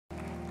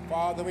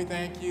Father, we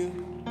thank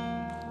you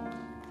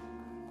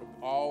for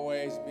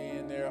always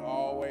being there,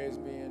 always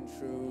being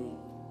true,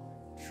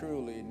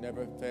 truly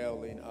never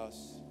failing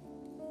us.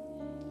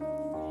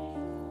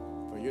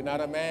 For you're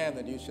not a man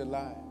that you should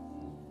lie,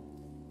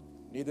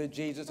 neither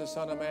Jesus the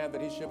Son of Man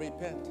that he should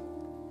repent.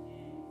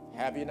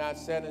 Have you not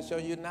said, and shall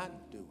you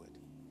not do it?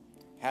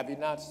 Have you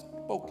not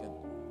spoken,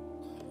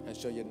 and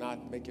shall you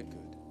not make it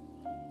good?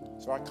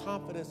 So our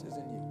confidence is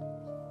in you.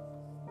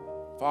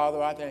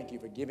 Father, I thank you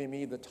for giving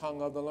me the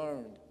tongue of the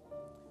learned,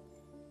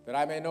 that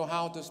I may know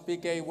how to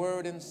speak a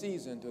word in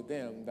season to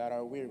them that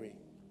are weary,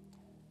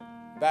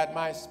 that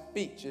my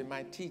speech and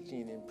my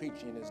teaching and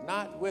preaching is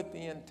not with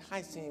the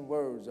enticing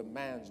words of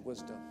man's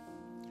wisdom,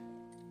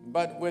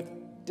 but with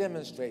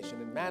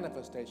demonstration and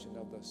manifestation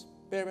of the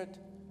Spirit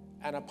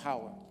and of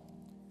power.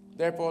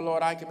 Therefore,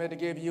 Lord, I commit to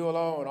give you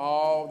alone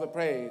all the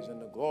praise and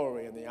the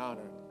glory and the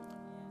honor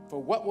for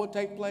what will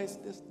take place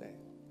this day.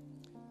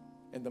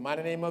 In the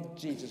mighty name of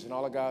Jesus, and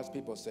all of God's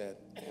people said,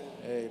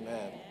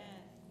 amen.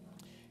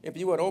 If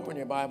you would open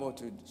your Bible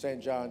to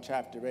St. John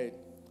chapter 8,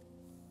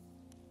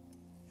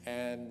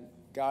 and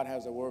God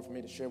has a word for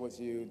me to share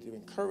with you to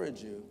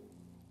encourage you.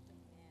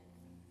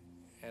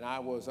 And I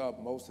was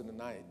up most of the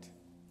night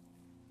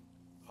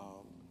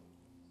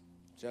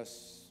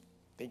just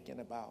thinking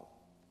about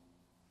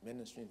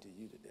ministering to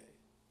you today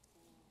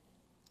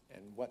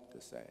and what to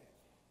say,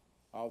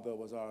 although it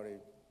was already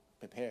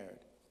prepared,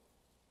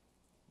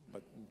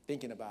 but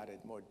thinking about it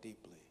more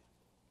deeply.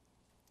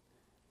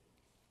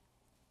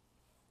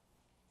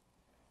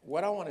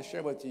 What I want to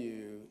share with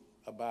you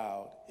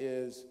about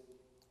is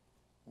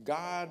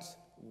God's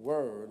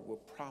word will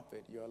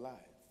profit your life.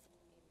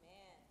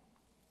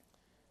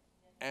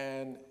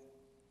 Amen. And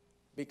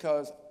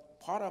because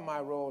part of my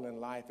role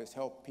in life is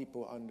help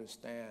people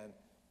understand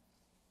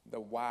the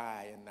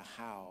why and the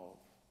how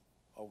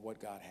of what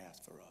God has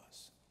for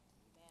us.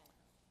 Amen.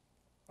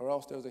 Or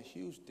else there's a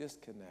huge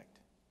disconnect.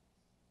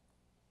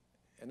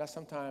 And that's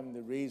sometimes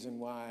the reason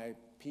why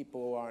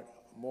people aren't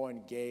more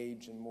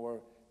engaged and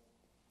more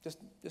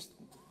just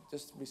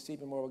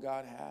receiving more of what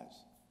God has.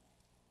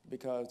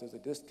 Because there's a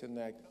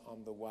disconnect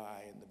on the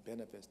why and the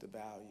benefits, the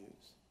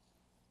values.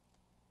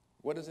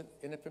 What is it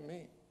in it for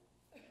me?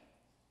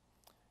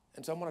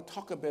 And so I want to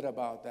talk a bit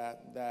about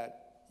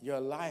that your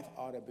life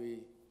ought to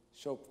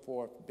show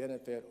forth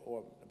benefit,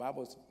 or the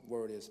Bible's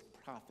word is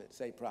profit.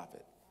 Say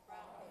profit.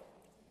 Profit.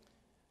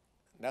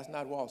 That's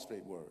not Wall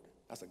Street word.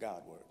 That's a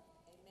God word.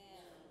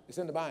 Amen. It's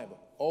in the Bible,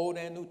 Old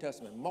and New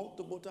Testament,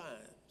 multiple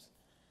times.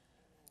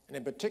 And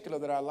in particular,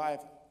 that our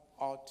life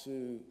ought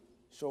to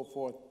show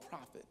forth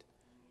profit.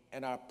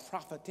 And our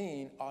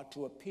profiting ought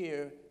to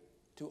appear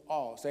to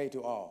all. Say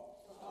to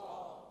all. To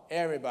all.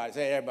 Everybody.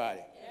 Say everybody.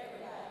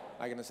 Everybody.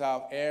 Like in the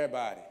South,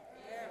 everybody.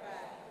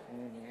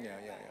 Everybody. Mm-hmm. Yeah.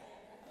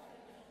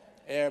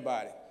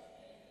 Everybody.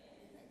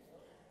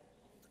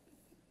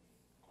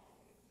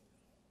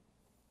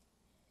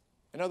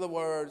 In other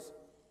words,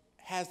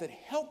 has it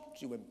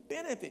helped you and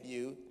benefited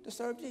you to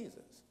serve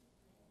Jesus?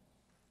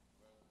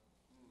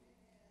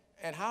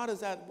 And what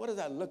does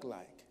that look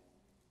like?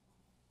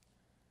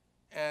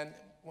 And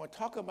we'll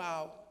talk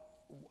about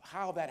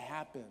how that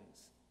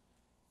happens.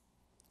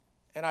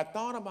 And I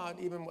thought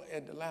about, even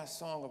in the last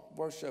song of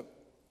worship,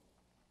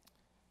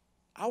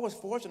 I was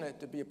fortunate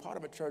to be a part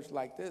of a church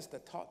like this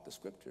that taught the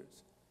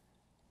scriptures.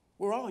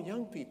 We're all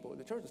young people.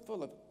 The church is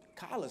full of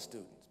college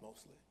students,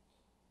 mostly.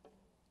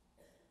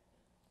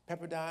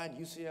 Pepperdine,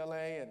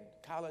 UCLA, and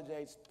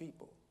college-age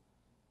people,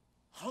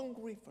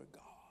 hungry for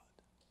God,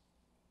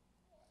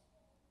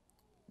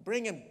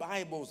 bringing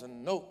Bibles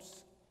and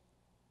notes.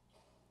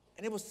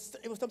 And it was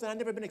something I'd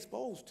never been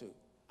exposed to.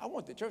 I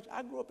went to church.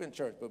 I grew up in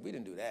church, but we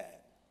didn't do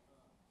that.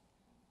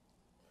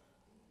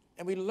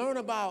 And we learn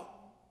about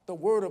the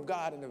Word of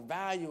God and the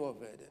value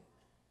of it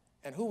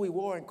and who we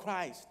were in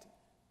Christ.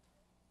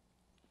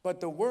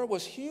 But the Word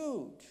was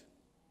huge.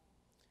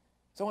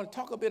 So I want to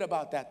talk a bit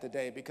about that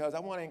today, because I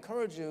want to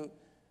encourage you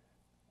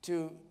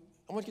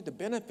I want you to get the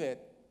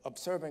benefit of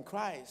serving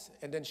Christ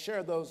and then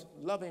share those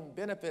loving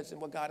benefits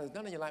and what God has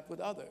done in your life with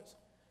others.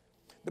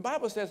 The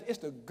Bible says it's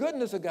the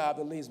goodness of God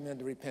that leads men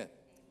to repent.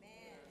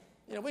 Amen.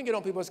 You know, we can get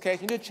on people's case,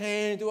 you need to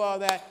change, do all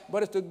that,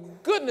 but it's the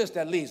goodness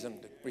that leads them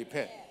to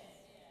repent.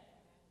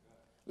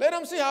 Let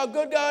them see how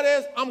good God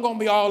is. I'm going to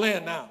be all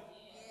in now.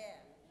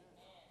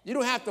 You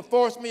don't have to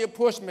force me or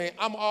push me.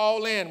 I'm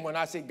all in when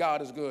I see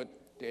God is good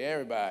to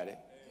everybody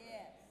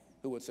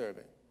who would serve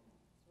him.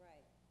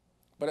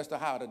 But it's the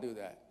how to do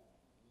that,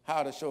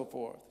 how to show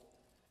forth.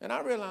 And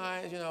I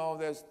realize,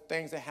 there's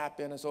things that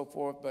happen and so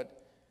forth,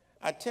 but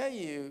I tell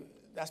you,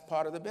 that's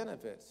part of the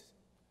benefits.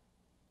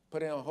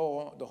 Putting on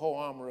the whole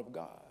armor of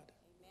God.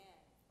 Amen.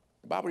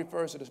 The Bible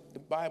refers to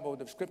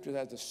the scriptures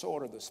as the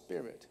sword of the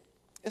Spirit.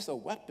 It's a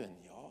weapon,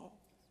 y'all.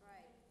 That's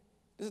right.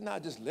 This is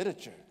not just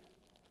literature.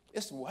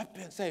 It's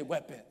weapon. Say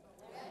weapon.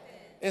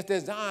 It's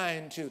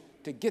designed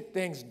to get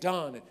things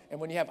done. And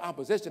when you have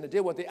opposition, to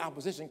deal with the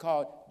opposition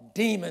called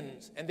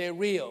demons, and they're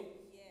real.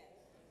 Yes.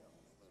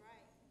 Right.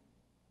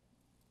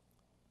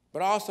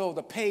 But also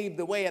to pave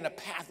the way and a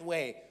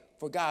pathway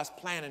for God's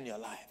plan in your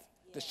life.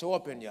 to show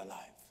up in your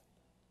life.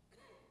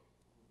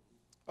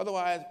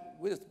 Otherwise,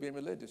 we're just being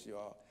religious,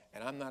 y'all,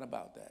 and I'm not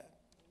about that.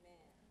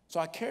 So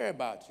I care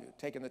about you,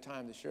 taking the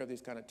time to share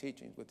these kind of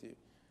teachings with you,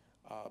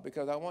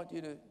 because I want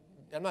you to,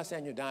 I'm not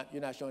saying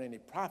you're not showing any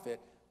profit,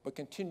 but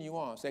continue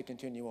on. Say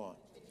continue on.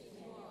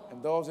 Continue on.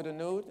 And those that are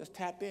new, just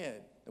tap in.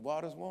 The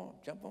water's warm.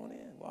 Jump on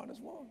in. Water's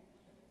warm.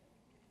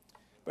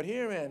 But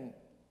here in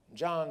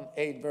John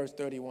 8, verse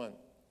 31,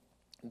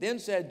 then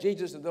said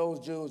Jesus to those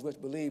Jews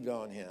which believed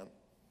on him,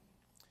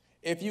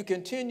 if you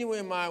continue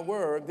in my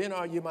word, then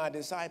are you my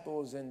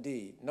disciples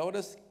indeed.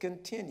 Notice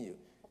continue.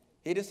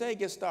 He didn't say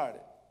get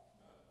started.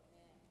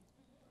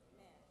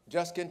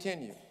 Just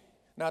continue.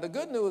 Now the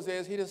good news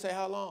is he didn't say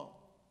how long.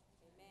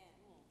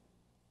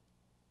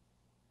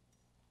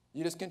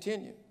 You just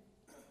continue.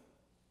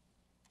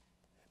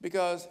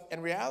 Because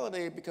in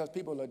reality, because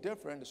people are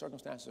different, the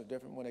circumstances are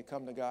different when they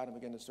come to God and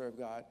begin to serve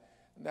God,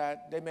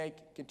 that they may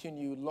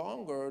continue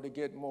longer to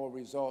get more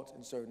results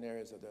in certain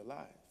areas of their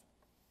life.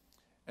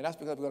 And that's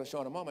because we're going to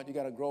show in a moment, you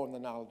got to grow in the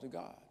knowledge of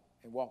God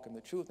and walk in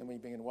the truth. And when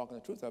you begin to walk in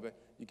the truth of it,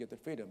 you get the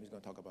freedom. He's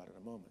going to talk about it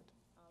in a moment.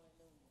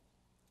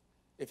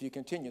 Hallelujah. If you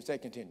continue, say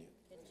continue.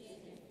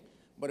 Continue.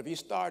 But if you're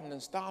starting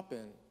and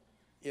stopping,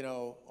 you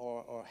know,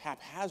 or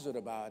haphazard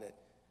about it,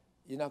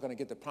 you're not going to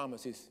get the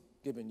promise he's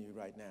giving you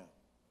right now.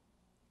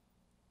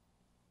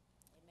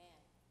 Amen.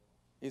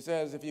 He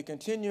says, if you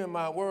continue in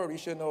my word, you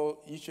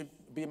should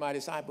be my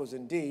disciples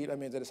indeed. That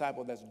means a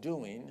disciple that's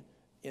doing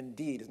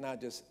indeed. It's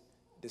not just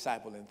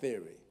disciple in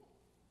theory,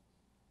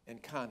 in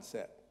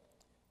concept.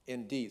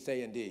 Indeed.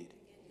 Say indeed.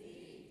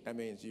 Indeed. That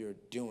means you're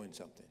doing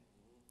something.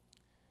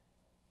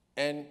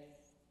 And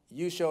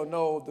you shall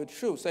know the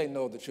truth. Say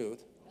know the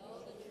truth. Know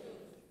the truth.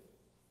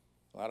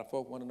 A lot of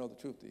folk want to know the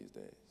truth these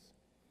days.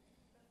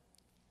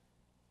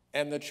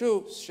 And the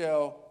truth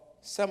shall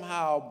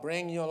somehow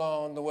bring you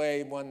along the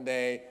way one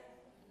day.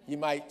 You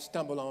might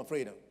stumble on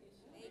freedom.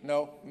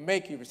 No,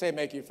 make you free. Say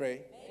make you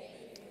free.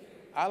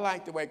 I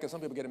like the way, because some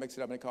people get it mixed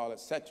up and they call it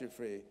set you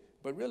free.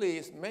 But really,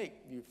 it's make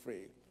you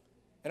free.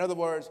 In other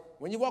words,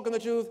 when you walk in the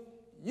truth,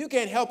 you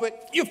can't help it.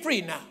 You're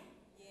free now.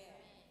 Yeah.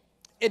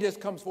 It just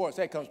comes forth.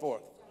 Say it comes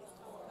forth.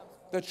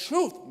 The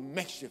truth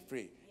makes you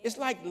free. It's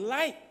like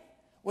light.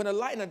 When a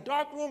light in a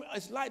dark room,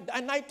 it's light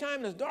at nighttime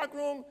in this dark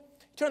room,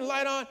 turn the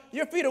light on,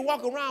 you're free to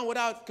walk around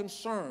without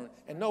concern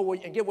and know where,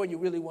 and get where you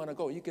really want to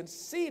go. You can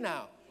see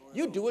now.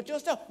 You do it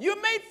yourself. You're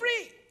made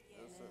free.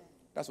 Yes.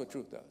 That's what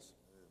truth does.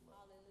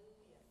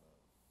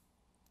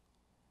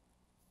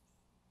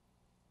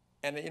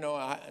 And, you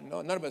know,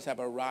 none of us have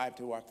arrived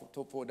to our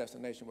full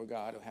destination where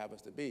God will have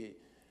us to be.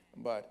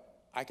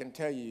 But I can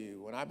tell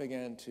you, when I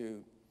began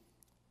to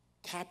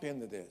tap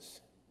into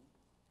this,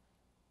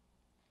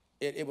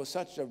 it was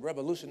such a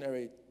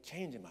revolutionary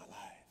change in my life.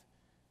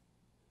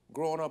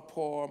 Growing up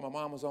poor, my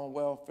mom was on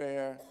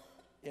welfare.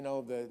 You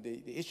know,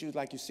 the issues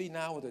like you see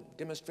now with the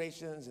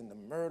demonstrations and the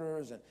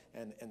murders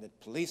and the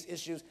police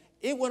issues,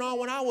 it went on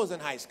when I was in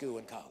high school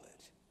and college.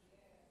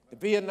 The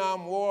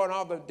Vietnam War and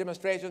all the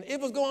demonstrations, it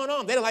was going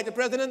on. They didn't like the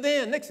president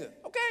then, Nixon.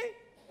 Okay.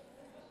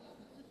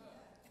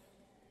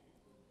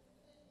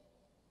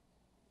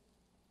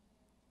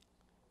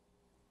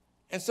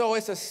 And so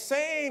it's the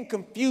same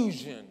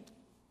confusion,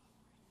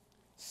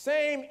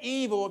 same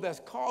evil that's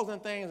causing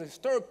things to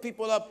stir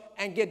people up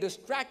and get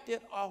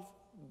distracted off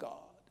God.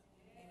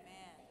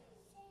 Amen.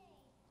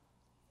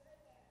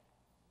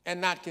 And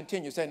not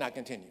continue. Say not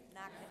continue.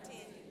 Not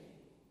continue.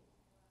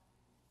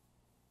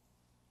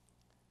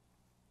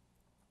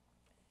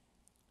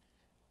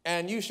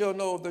 And you shall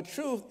know the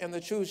truth, and the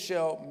truth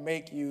shall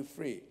make you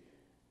free.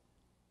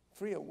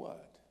 Free of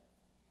what?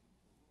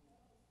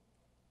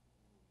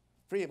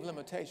 Free of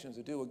limitations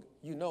to do what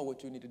you know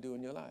what you need to do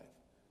in your life.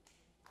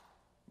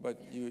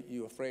 But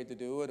you're afraid to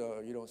do it,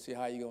 or you don't see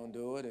how you're going to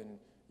do it, and,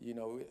 you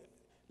know,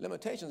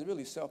 limitations are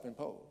really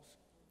self-imposed.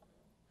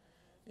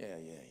 Yeah.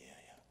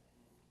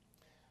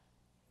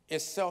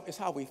 It's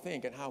how we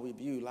think and how we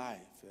view life,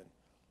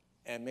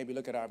 and maybe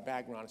look at our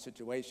background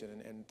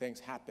situation, and things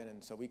happen,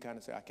 and so we kind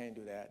of say, I can't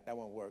do that, that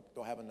won't work,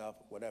 don't have enough,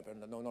 whatever,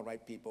 no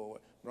right people,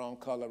 wrong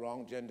color,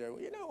 wrong gender.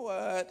 Well, you know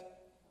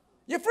what?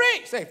 You're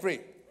free. Say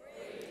free.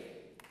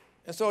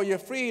 And so you're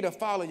free to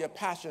follow your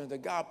passions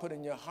that God put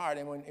in your heart.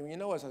 And when you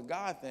know it's a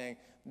God thing,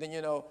 then you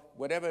know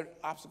whatever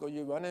obstacle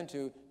you run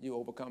into, you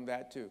overcome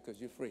that too, because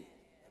you're free.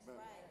 Amen.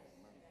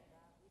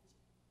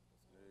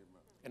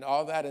 And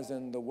all that is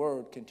in the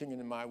word, continuing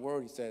in my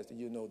word, he says that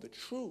you know the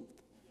truth.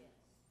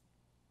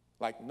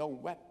 Like no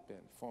weapon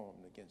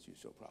formed against you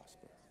shall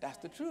prosper. That's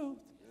the truth.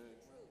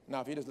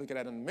 Now, if you just look at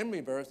it in the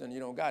memory verse, then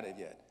you don't got it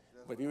yet.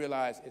 But if you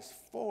realize it's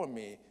for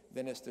me,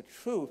 then it's the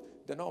truth.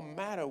 Then no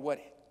matter what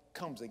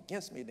comes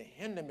against me to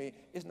hinder me,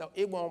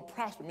 it won't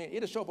prosper me.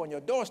 It'll show up on your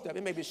doorstep.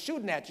 It may be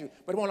shooting at you,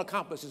 but it won't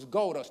accomplish its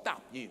goal to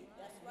stop you.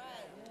 That's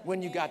right.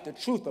 When you got the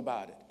truth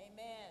about it.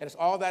 Amen. And it's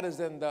all that is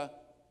in the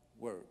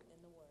word.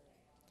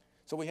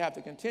 So we have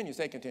to continue.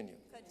 Say continue.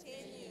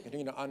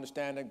 Continue to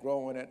understand it,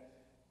 grow in it.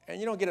 And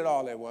you don't get it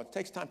all at once. It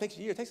takes time. It takes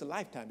a year. It takes a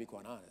lifetime, to be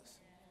quite honest.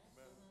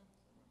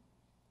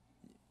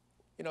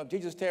 You know,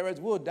 Jesus tells us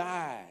we'll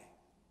die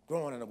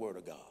growing in the Word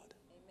of God.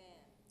 Amen.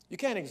 You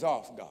can't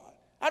exhaust God.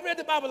 I read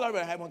the Bible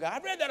already. I had one guy. I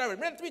read that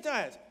already. Read it 3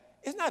 times.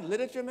 It's not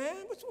literature, man.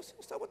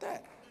 What's up with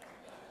that?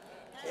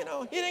 You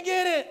know, he didn't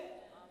get it.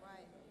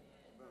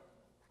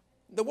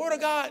 The Word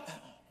of God,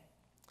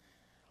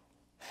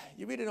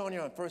 you read it on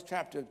your first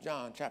chapter of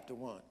John, chapter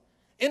 1.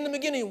 In the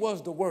beginning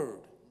was the Word,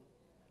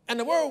 and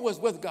the Word was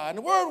with God, and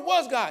the Word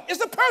was God.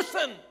 It's a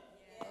person.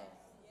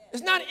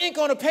 It's not ink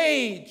on a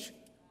page.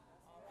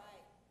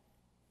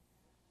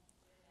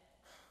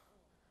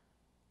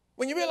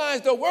 When you realize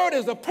the Word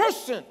is a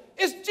person,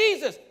 it's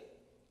Jesus.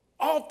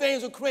 All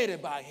things were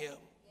created by Him.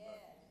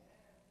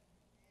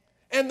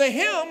 And the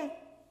Him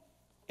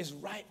is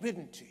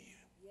written to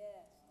you.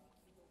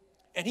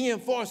 And He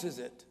enforces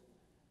it.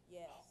 Oh,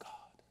 God.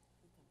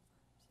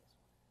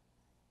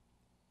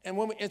 And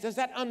when it's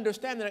that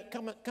understanding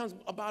that comes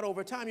about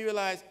over time, you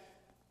realize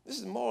this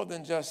is more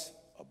than just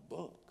a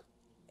book.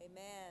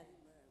 Amen.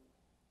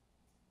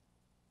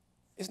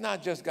 It's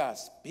not just God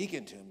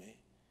speaking to me.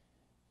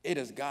 It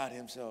is God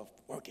Himself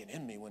working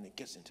in me when it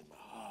gets into my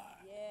heart.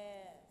 Yes.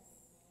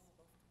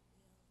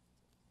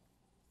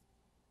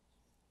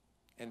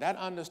 And that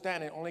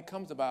understanding only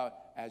comes about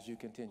as you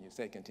continue.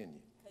 Say continue.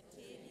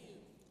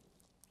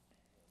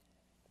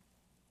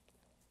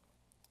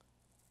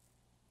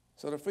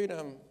 So the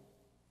freedom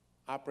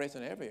operates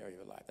in every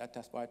area of life.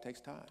 That's why it takes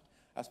time.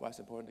 That's why it's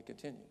important to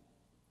continue.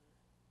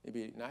 It'd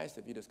be nice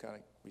if you just kind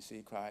of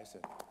receive Christ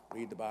and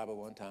read the Bible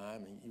one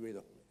time and you read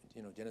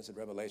Genesis,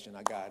 Revelation,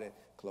 I got it,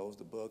 close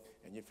the book,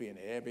 and you're free in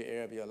every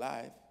area of your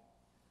life.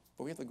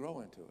 But we have to grow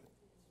into it.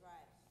 Right.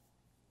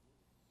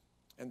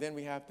 And then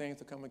we have things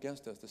that come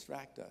against us,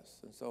 distract us.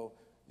 And so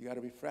you got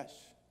to refresh.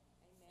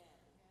 Amen.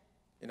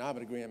 You know, I have a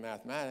degree in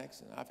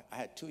mathematics, and I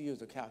had 2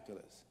 years of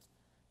calculus.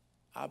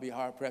 I'll be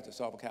hard-pressed to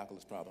solve a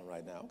calculus problem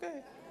right now.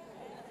 Okay.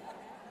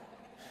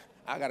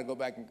 I got to go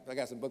back, and I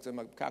got some books in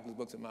my calculus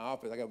books in my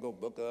office. I got to go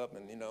book up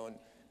and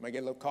might get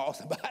a little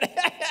calls about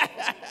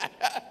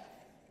it.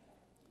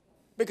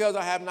 Because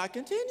I have not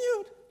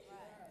continued.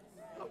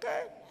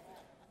 Okay.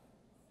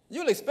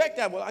 You'll expect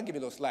that. Well, I'll give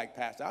you a little slack,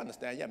 Pastor. I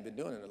understand you haven't been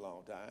doing it in a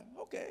long time.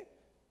 Okay.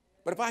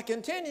 But if I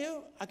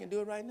continue, I can do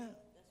it right now.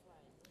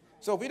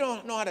 So if we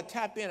don't know how to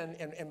tap in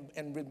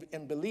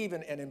and believe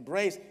in and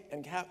embrace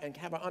and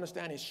have our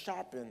understanding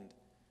sharpened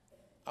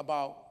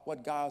about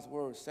what God's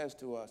Word says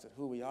to us and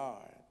who we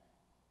are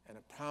and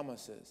the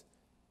promises,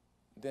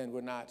 then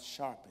we're not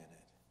sharp in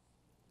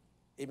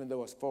it, even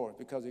though it's forward,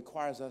 because it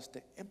requires us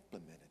to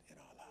implement it in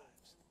our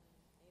lives.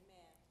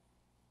 Amen.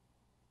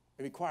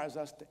 It requires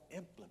us to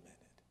implement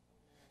it.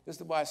 This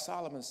is why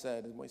Solomon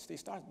said, and he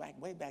starts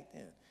way back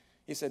then,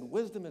 he said,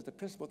 wisdom is the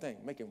principal thing,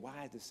 making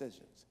wise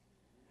decisions.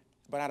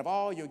 But out of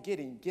all you're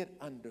getting, get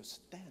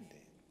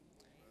understanding.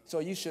 So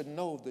you should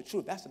know the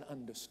truth. That's an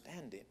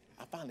understanding.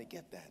 I finally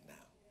get that now.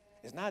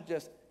 It's not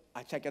just,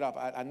 I check it off,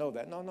 I know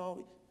that.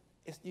 No,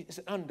 it's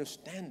an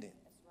understanding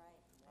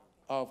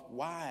of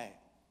why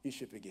you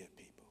should forgive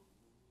people,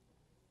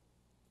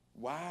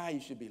 why you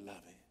should be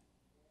loving,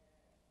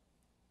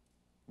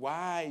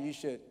 why you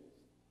should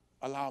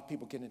allow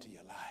people to get into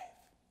your life,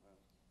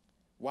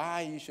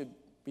 why you should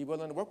be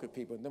willing to work with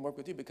people and then work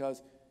with you,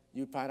 because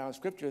you find out in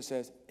Scripture it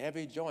says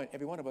every joint,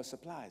 every one of us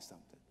supplies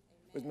something,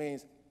 which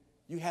means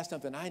you have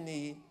something I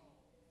need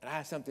and I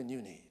have something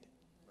you need.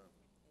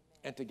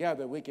 And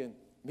together we can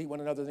meet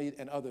one another's needs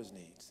and others'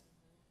 needs.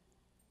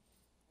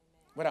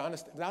 But I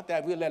understand, without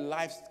that, we let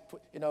life,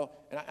 and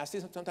I see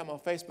sometimes on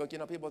Facebook,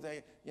 people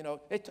say,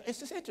 it's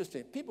just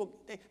interesting. People,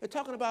 they're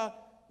talking about,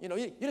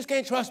 you just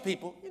can't trust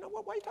people.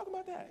 Why are you talking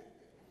about that?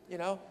 You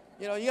got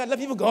to let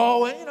people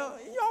go, and,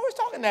 you're always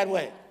talking that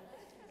way.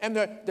 And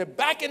they're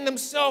backing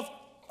themselves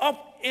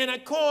up in a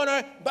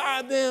corner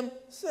by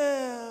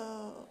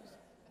themselves.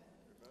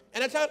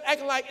 And they're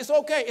acting like it's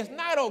okay. It's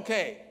not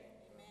okay.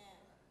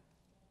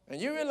 And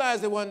you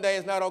realize that one day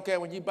it's not okay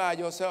when you by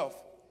yourself.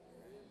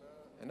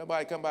 And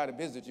nobody come by to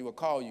visit you or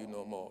call you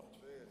no more.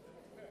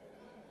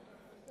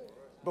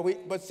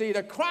 But see,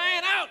 they're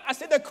crying out. I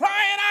said they're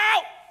crying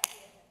out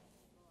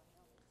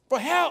for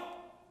help.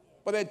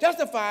 But they're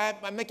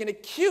justified by making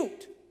it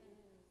cute.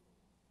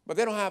 But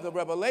they don't have the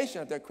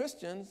revelation, if they're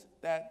Christians,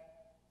 that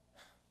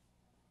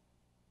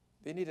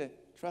they need to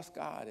trust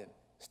God and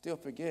still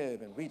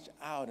forgive and reach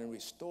out and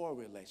restore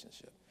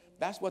relationship.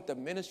 That's what the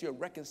ministry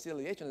of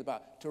reconciliation is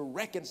about, to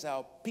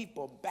reconcile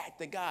people back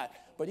to God.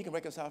 But you can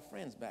reconcile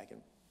friends back.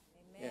 Amen.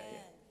 Yeah.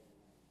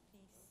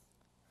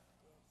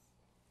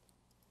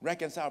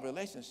 Reconcile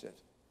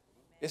relationships.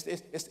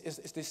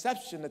 It's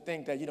deception to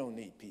think that you don't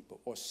need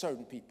people or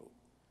certain people.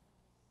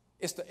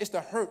 It's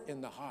the hurt in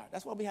the heart.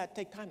 That's why we have to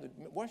take time to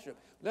worship.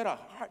 Let our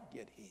heart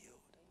get healed.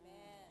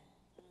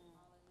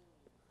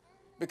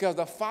 Because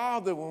the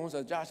father wounds,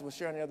 as Joshua was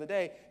sharing the other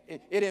day,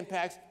 it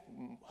impacts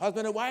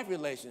husband and wife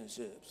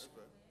relationships.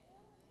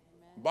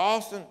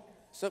 Boss and,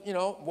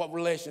 what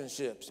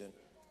relationships and,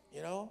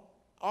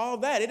 all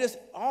that. It is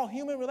all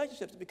human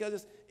relationships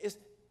because it's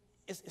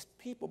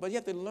people. But you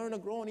have to learn to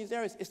grow in these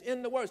areas. It's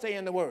in the Word. Say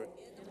in the Word.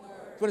 In the Word.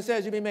 When it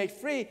says you be made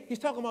free, he's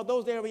talking about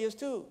those areas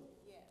too.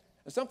 Yeah.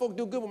 And some folks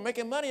do good with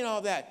making money and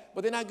all that,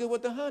 but they're not good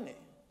with the honey.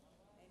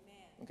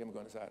 Okay, I'm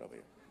going to the side over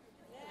here.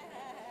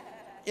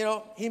 You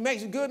know, he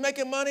makes good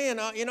making money and,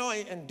 you know,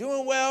 and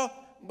doing well,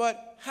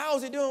 but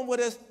how's he doing with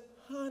his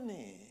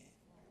honey?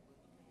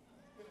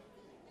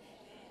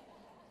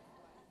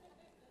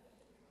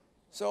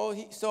 So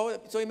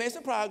he made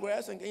some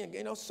progress, and,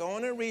 you know,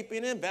 sowing and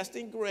reaping,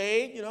 investing,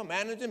 great, you know,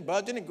 managing,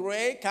 budgeting,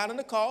 great, counting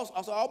the costs,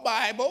 also all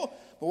Bible.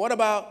 But what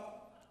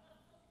about,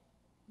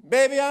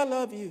 baby, I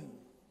love you.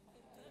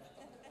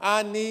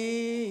 I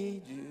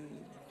need you.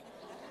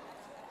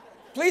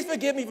 Please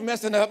forgive me for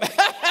messing up.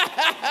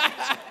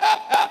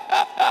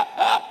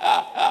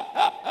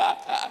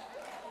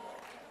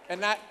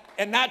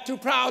 and not too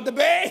proud to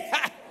beg.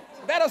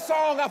 That a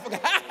song I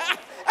forgot.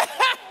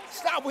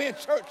 Stop, we're in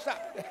church.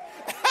 Stop.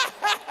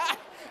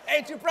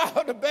 Ain't you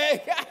proud to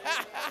beg?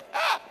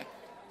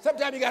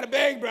 Sometimes you got to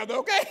beg, brother,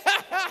 okay?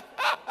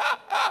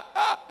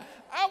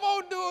 I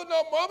won't do it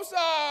no more. I'm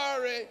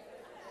sorry.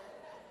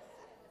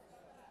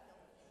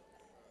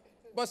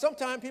 But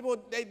sometimes people,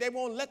 they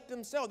won't let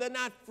themselves. They're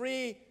not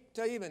free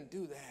to even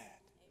do that.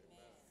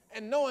 Amen.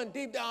 And knowing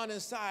deep down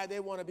inside they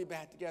want to be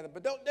back together,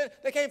 but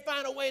they can't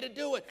find a way to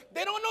do it.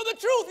 They don't know the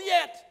truth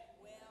yet.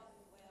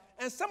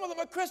 And some of them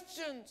are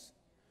Christians,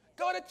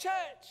 go to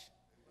church.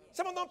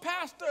 Some of them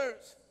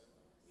pastors,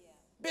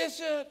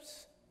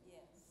 bishops,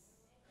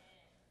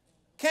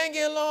 can't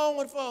get along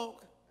with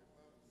folk,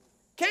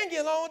 can't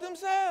get along with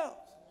themselves.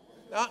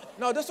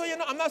 No, just so you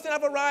know, I'm not saying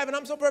I've arrived and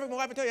I'm so perfect. My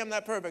wife will tell you I'm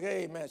not perfect.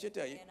 Amen. She'll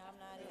tell you.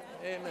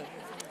 Amen.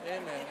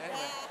 Amen.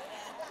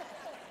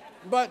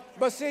 Amen.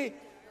 But see,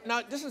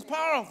 now this is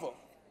powerful.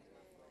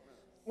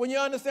 When you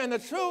understand the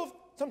truth,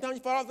 sometimes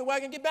you fall off the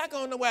wagon, get back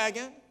on the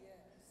wagon.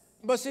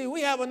 But see,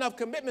 we have enough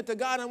commitment to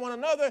God and one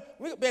another.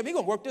 We're going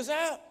to work this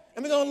out.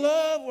 And we're going to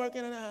love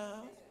working it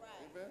out.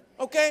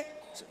 Okay?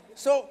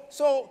 So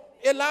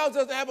it allows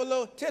us to have a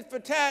little tit for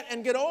tat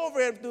and get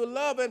over it through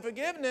love and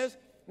forgiveness,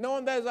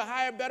 knowing there's a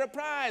higher, better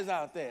prize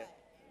out there.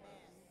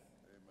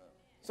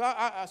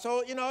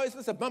 So you know, it's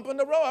just a bump in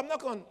the road. I'm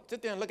not going to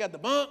sit there and look at the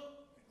bump.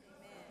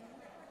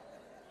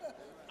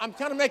 I'm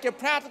trying to make it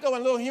practical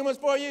and a little humorous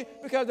for you,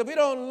 because if we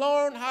don't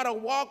learn how to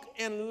walk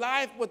in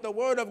life with the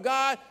Word of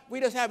God,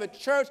 we just have a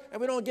church and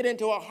we don't get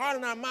into our heart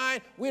and our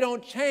mind, we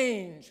don't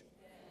change.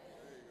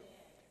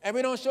 And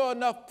we don't show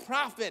enough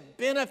profit,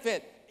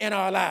 benefit in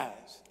our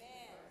lives.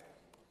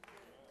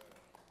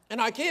 And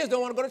our kids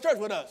don't want to go to church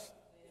with us.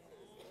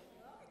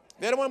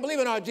 They don't want to believe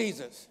in our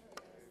Jesus.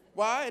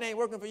 Why? It ain't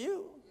working for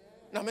you.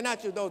 No, I mean,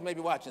 not you, those may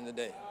be watching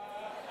today.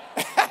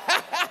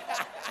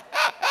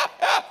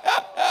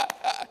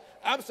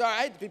 I'm sorry,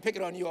 I hate to be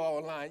picking on you all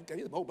online, because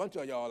there's a whole bunch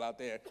of y'all out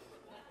there.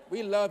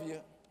 We love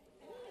you.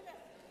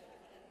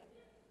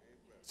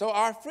 So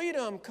our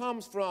freedom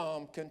comes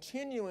from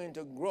continuing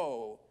to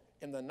grow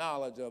in the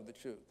knowledge of the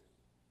truth.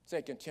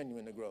 Say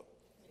continuing to grow.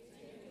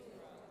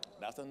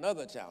 That's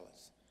another challenge.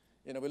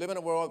 You know, we live in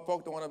a world,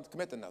 folk don't want to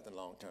commit to nothing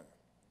long term.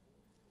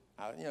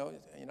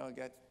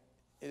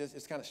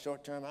 It's kind of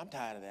short term. I'm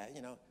tired of that,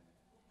 you know.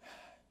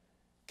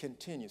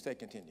 Continue. Say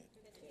continue.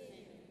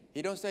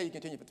 He don't say you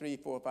continue for 3,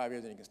 4, 5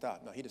 years and you can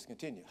stop. No, he just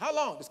continue. How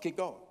long? Just keep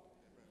going.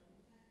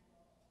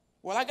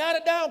 Well, I got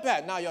it down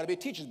pat. Now you ought to be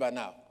teachers by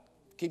now.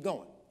 Keep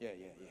going. Yeah.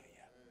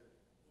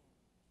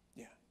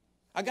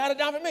 I got it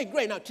down for me.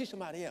 Great. Now teach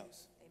somebody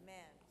else.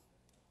 Amen.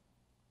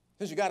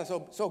 Since you got it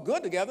so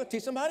good together,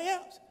 teach somebody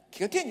else.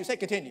 Continue. Say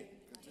continue.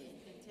 Continue.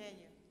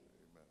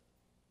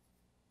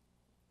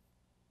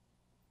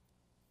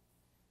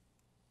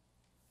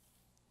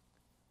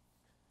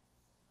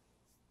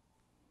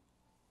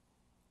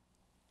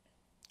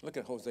 Look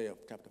at Hosea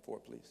chapter 4,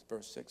 please,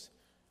 verse 6.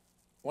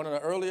 One of the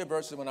earlier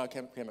verses when I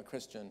became a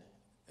Christian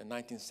in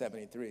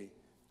 1973.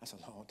 That's a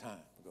long time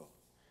ago.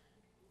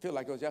 I feel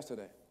like it was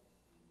yesterday.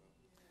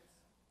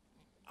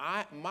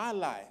 My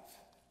life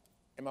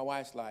and my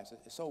wife's life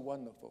is so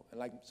wonderful, and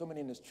like so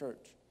many in this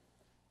church.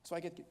 So I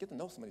get to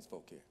know some of these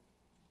folk here.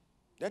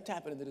 They're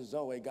tapping into the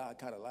Zoe God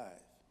kind of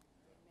life.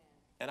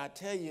 And I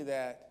tell you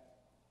that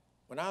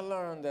when I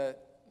learned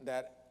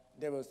that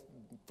there was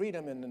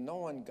freedom in the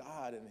knowing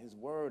God and His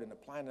Word and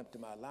applying it to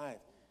my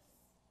life,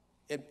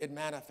 it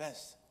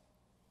manifests.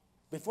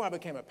 Before I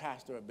became a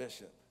pastor or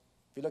bishop,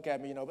 if you look at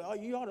me, you know, oh,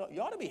 you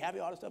ought to be happy,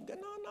 all this stuff.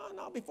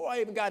 No. Before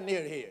I even got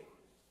near here,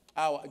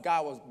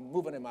 God was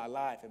moving in my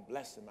life and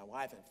blessing my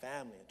wife and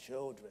family and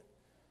children.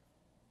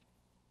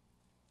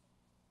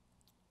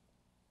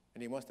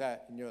 And He wants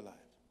that in your life.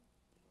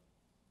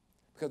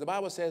 Because the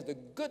Bible says the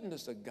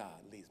goodness of God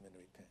leads men to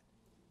repent.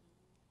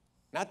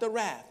 Not the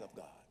wrath of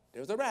God.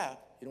 There's a wrath.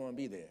 You don't want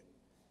to be there.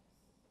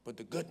 But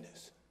the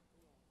goodness.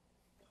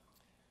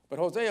 But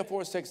Hosea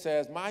 4:6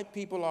 says, my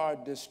people are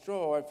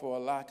destroyed for a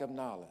lack of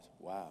knowledge.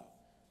 Wow.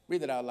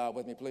 Read it out loud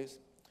with me, please.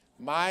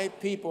 My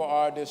people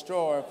are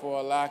destroyed for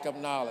a lack of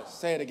knowledge.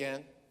 Say it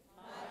again.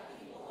 My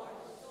people are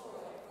destroyed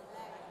for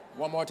lack of knowledge.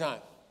 One more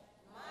time.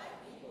 My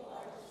people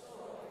are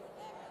destroyed for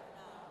lack of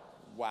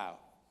knowledge. Wow.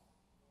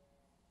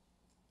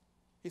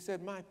 He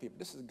said, my people.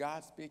 This is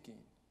God speaking.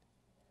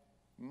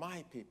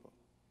 My people.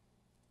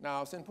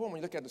 Now, it's important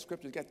when you look at the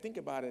scriptures, you got to think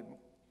about it.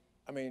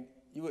 I mean,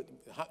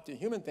 the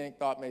human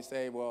thought may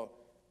say, well,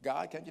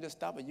 God, can't you just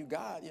stop it? You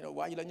God,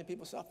 why are you letting your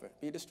people suffer,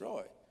 be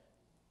destroyed?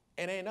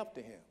 It ain't up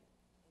to him. Amen.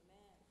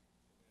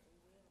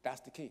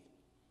 That's the key.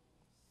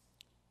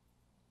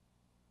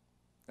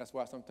 That's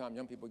why sometimes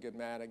young people get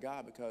mad at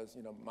God because,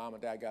 mom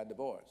and dad got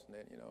divorced. And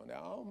then,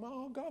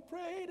 oh, God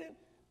prayed. And,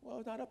 well,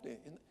 it's not up to him.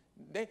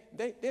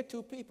 They're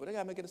two people. They got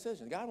to make a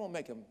decision. God won't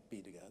make them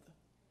be together.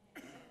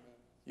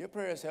 Your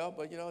prayers help,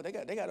 but,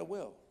 they got a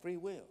will, free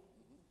will.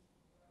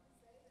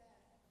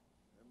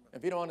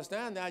 If you don't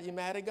understand that, you're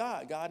mad at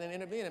God. God didn't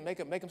intervene and make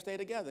them stay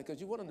together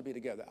because you want them to be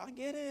together. I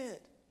get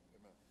it.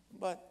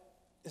 But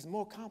it's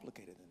more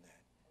complicated than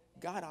that.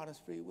 God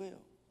honors free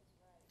will.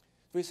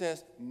 So he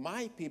says,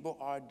 my people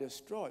are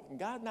destroyed. And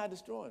God's not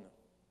destroying them.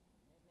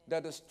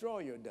 The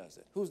destroyer does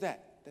it. Who's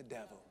that? The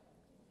devil.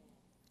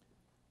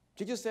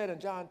 Jesus said in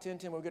John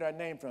 10:10, where we get our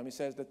name from, he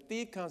says, the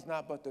thief comes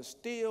not but to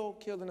steal,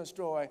 kill, and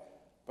destroy.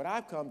 But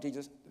I've come,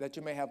 Jesus, that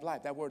you may have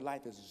life. That word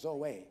life is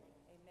Zoe. Amen.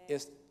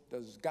 It's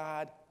the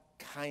God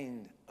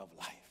kind of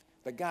life,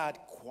 the God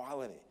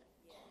quality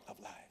of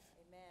life.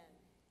 Amen.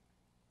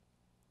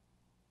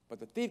 But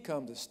the thief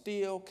comes to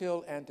steal,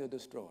 kill, and to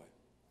destroy.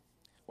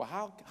 Well,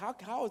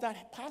 how is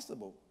that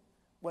possible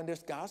when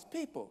there's God's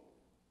people?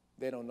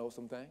 They don't know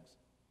some things.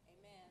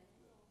 Amen.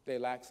 They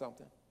lack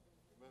something.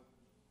 Amen.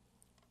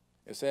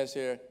 It says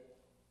here,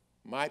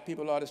 my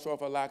people are destroyed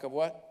for lack of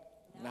what?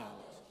 Knowledge.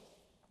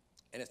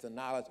 And it's the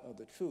knowledge of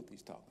the truth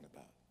he's talking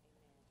about.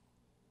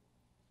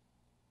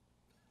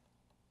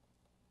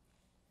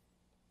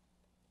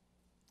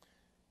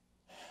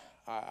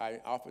 I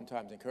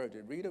oftentimes encourage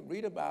you,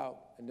 read about,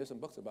 and there's some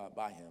books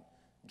by him,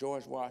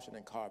 George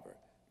Washington Carver,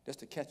 just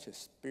to catch his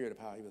spirit of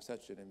how he was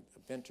such an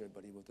inventor,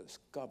 but he was a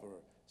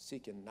discoverer,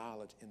 seeking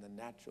knowledge in the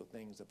natural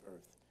things of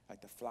earth,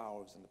 like the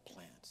flowers and the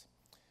plants.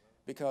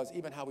 Because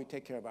even how we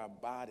take care of our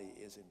body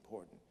is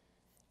important.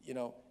 There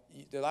are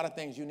a lot of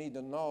things you need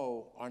to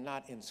know are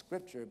not in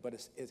Scripture, but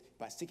it's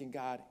by seeking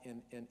God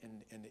in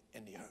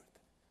the earth.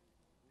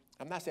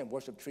 I'm not saying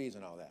worship trees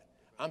and all that.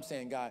 I'm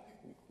saying, God,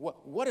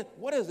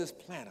 what is this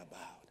plant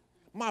about?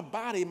 My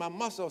body, my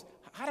muscles,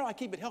 how do I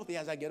keep it healthy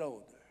as I get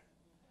older?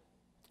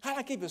 How do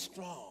I keep it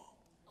strong?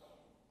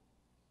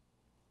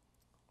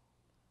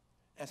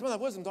 And some of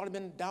that wisdom's already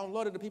been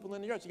downloaded to people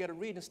in the earth. You got to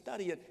read and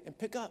study it and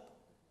pick up.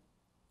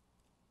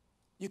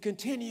 You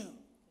continue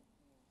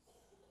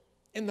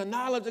in the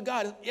knowledge of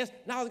God. Yes,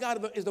 knowledge of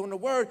God is in the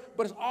Word,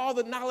 but it's all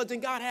the knowledge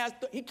that God has.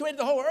 He created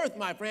the whole earth,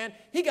 my friend.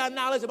 He got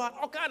knowledge about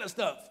all kind of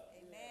stuff.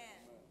 Amen.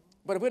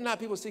 But if we're not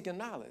people seeking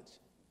knowledge,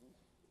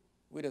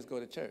 we just go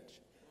to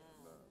church.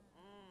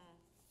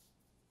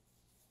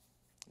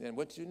 Then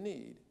what you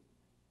need,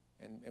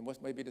 and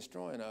what may be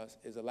destroying us,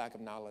 is a lack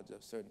of knowledge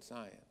of certain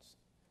science,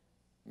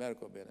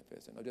 medical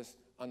benefits, and just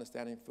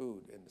understanding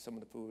food and some of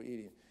the food we're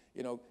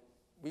eating.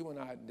 We were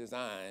not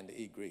designed to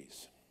eat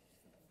grease.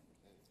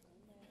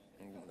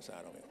 I'm going to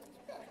side on it.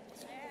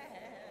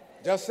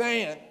 Just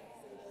saying.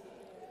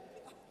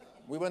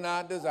 We were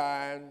not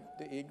designed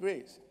to eat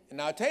grease. And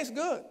now it tastes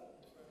good.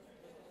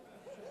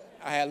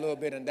 I had a little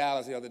bit in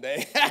Dallas the other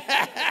day.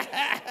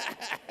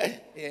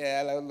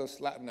 Yeah, a little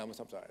slap. No, I'm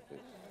sorry.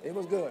 It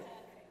was good.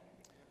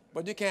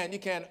 But you can't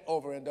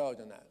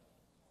overindulge in that.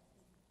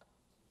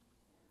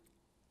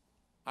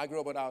 I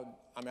grew up without,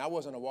 I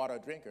wasn't a water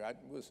drinker. I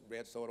was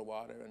red soda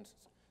water and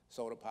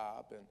soda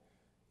pop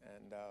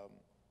and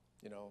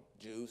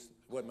juice.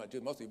 It wasn't my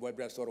juice, mostly white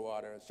red soda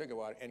water and sugar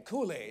water and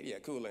Kool-Aid. Yeah,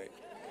 Kool-Aid.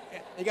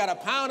 You got a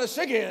pound of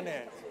sugar in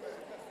there.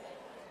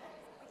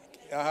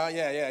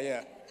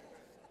 Yeah.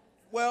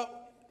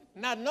 Well,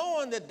 not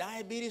knowing that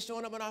diabetes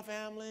showing up in our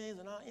families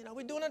and all,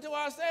 we're doing it to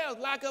ourselves.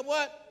 Lack of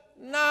what?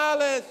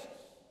 Knowledge.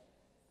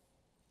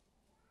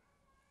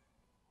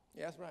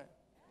 Yeah, that's right.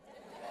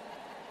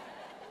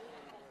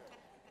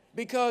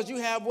 Because you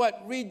have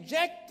what?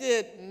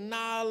 Rejected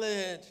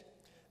knowledge.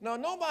 Now,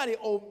 nobody,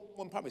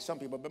 probably some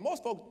people, but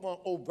most folks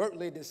won't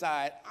overtly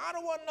decide, I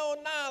don't want no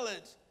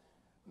knowledge.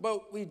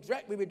 But we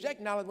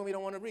reject knowledge when we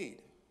don't want to read.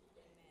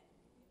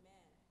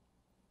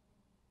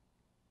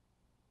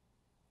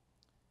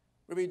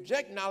 We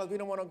reject knowledge, we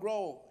don't want to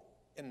grow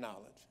in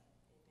knowledge.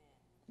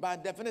 By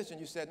definition,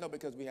 you said no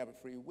because we have a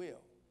free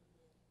will.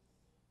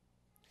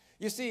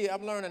 You see,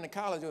 I'm learning in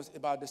college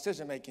about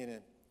decision making,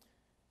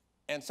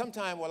 and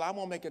sometimes, I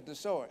won't make a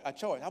choice. I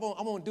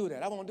won't do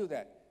that. I won't do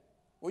that.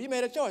 Well, you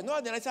made a choice. No,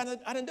 I didn't.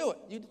 I didn't do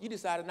it. You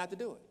decided not to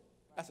do it.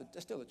 That's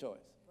still a choice.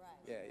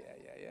 Right.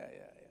 Yeah.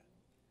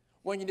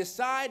 When you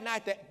decide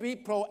not to be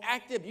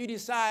proactive, you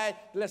decide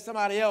to let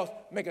somebody else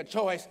make a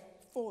choice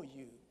for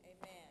you.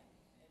 Amen.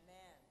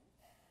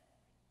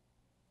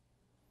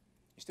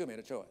 You still made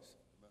a choice.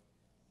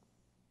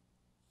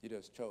 You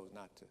just chose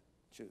not to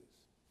choose.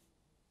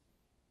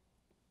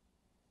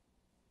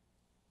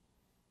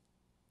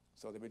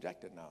 So they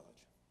rejected knowledge.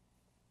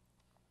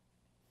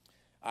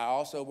 I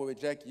also will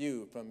reject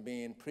you from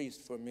being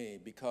priest for me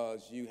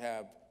because you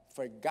have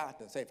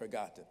forgotten, say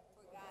forgotten,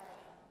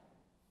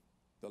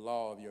 the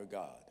law of your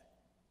God.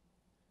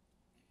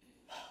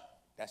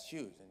 That's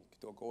huge. And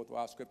you go through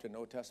our scripture in the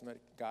Old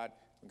Testament, when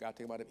God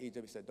took him out of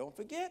Egypt, he said, don't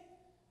forget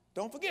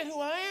who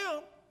I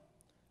am.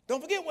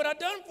 Don't forget what I've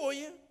done for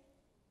you.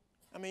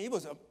 I mean,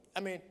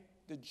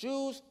 the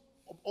Jews,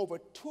 over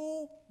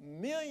 2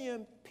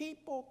 million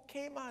people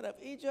came out of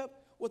Egypt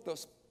with the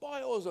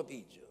spoils of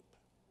Egypt.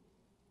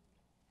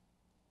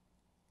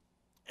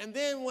 And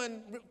then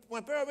when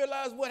Pharaoh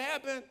realized what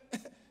happened,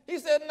 he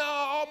said, no,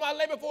 all my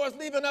labor force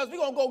leaving us. We're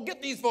going to go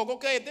get these folk,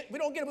 okay? If we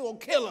don't get them, we're going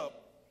to kill them.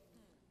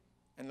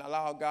 And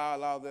God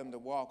allowed them to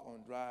walk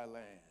on dry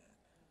land.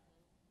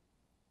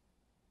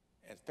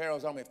 And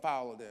Pharaoh's army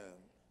followed them,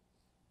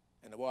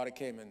 and the water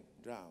came and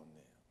drowned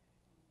them.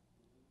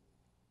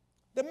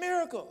 The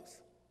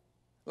miracles,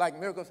 like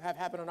miracles have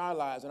happened in our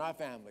lives, in our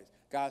families.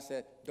 God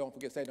said, don't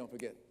forget, say don't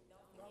forget.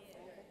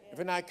 If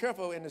we're not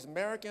careful in this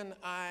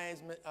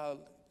Americanized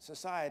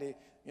society,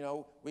 you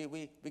know,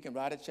 we can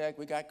write a check,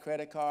 we got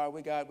credit card,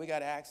 we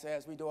got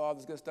access, we do all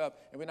this good stuff,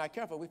 and we're not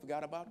careful, we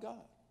forgot about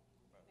God.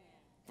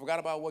 Forgot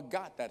about what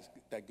got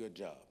that good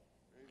job.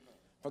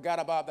 Forgot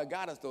about that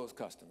got us those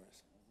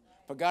customers.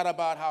 Forgot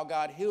about how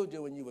God healed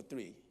you when you were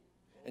 3,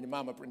 and your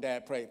mama and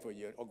dad prayed for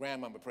you, or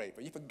grandmama prayed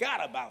for you. You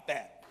forgot about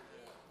that.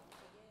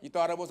 You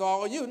thought it was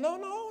all you. No.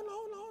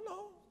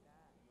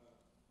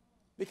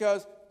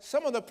 Because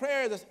some of the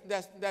prayers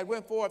that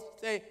went forth,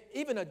 say,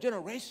 even a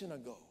generation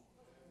ago,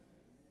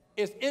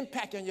 is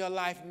impacting your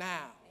life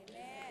now.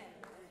 Amen.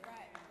 That's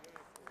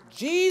right.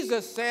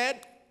 Jesus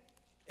said,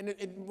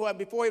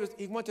 before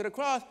he went to the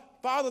cross,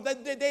 Father,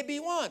 that they be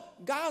one.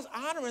 God's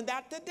honoring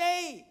that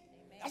today.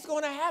 Amen. That's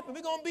going to happen.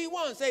 We're going to be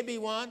one. Say be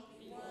one.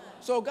 Be one.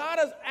 So God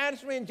is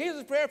answering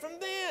Jesus' prayer from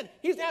then.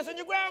 He's answering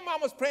your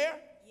grandmama's prayer.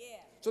 Yeah.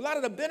 So a lot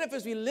of the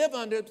benefits we live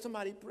under,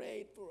 somebody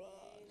prayed for us.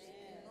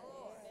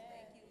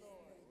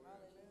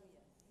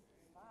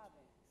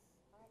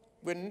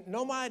 When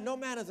no man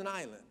is an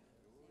island. Amen.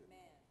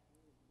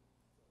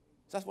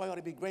 So that's why you ought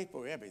to be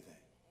grateful for everything.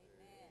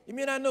 Amen. You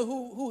may not know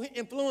who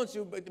influenced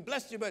you, but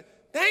blessed you, but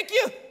thank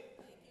you.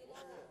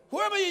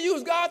 Whoever you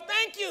use, God,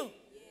 thank you.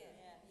 Yeah.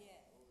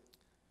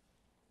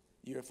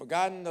 You have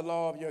forgotten the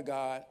law of your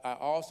God. I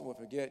also will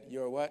forget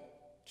your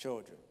what?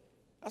 Children.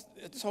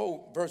 This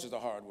whole verse is a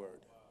hard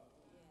word.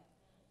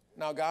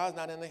 Now, God's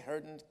not in the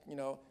hurting,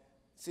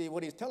 See,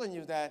 what he's telling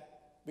you is that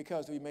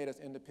because we made us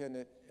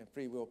independent and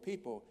free will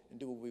people and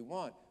do what we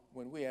want,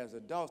 when we as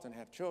adults and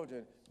have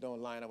children don't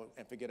line up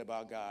and forget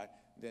about God,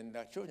 then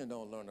our children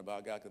don't learn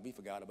about God because we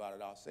forgot about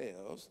it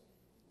ourselves.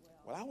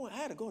 Well, I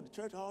had to go to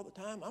church all the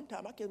time. I'm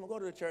tired. My kids won't go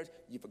to the church.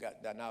 You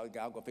forgot that. Now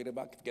God will forget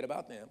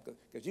about them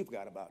because you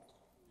forgot about it.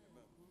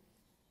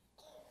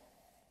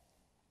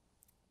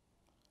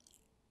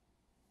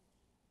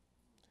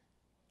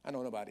 I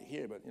know nobody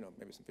here, but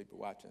maybe some people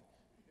watching.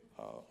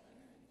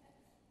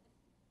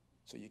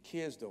 So your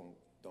kids don't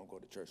go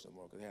to church no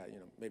more because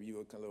maybe you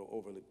were a little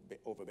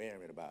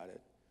overbearing about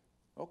it.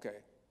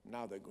 Okay,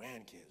 now your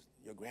grandkids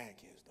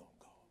don't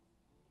go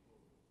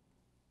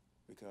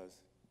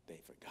because they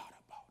forgot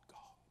about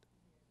God.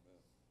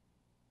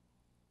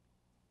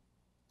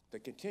 The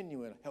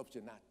continuing helps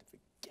you not to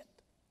forget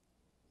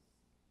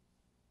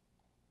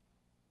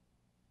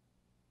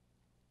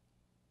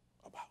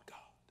about God.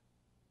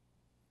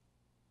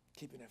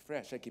 Keeping it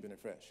fresh. Say keeping it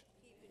fresh.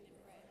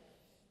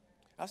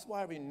 That's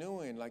why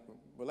renewing, like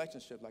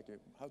relationships, like your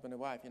husband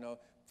and wife,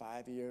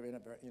 5-year,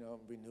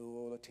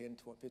 renewal, 10,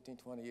 15,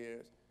 20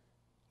 years.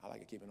 I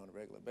like to keep it on a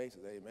regular basis.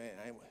 Amen.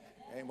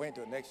 I ain't waiting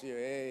till next year.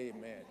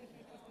 Amen.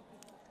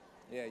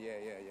 Yeah.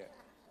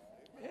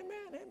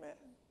 Amen.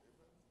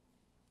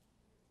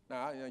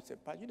 Now, you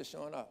said, "Pa, you just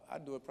showing up." I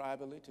do it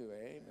privately too.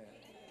 Amen.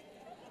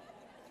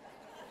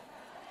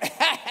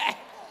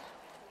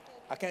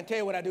 I can't tell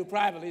you what I do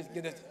privately.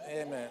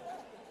 Amen.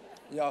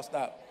 Y'all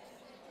stop.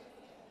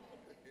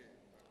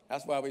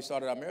 That's why we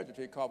started our marriage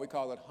retreat we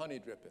call it honey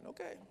dripping.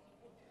 Okay.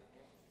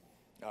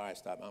 All right,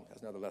 stop.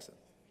 That's another lesson.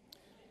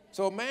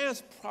 So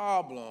man's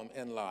problem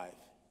in life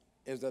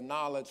is a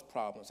knowledge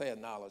problem. Say a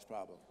knowledge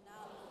problem.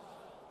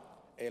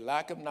 A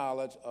lack of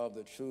knowledge of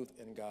the truth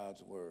in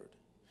God's word.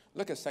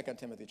 Look at 2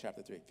 Timothy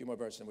chapter 3. A few more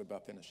verses and we're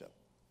about to finish up.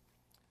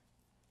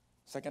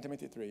 2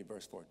 Timothy 3,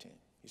 verse 14.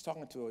 He's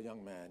talking to a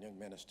young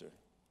minister,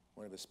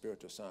 one of his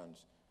spiritual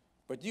sons.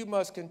 But you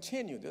must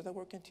continue. There's that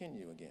word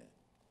continue again.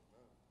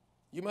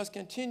 You must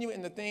continue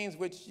in the things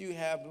which you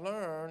have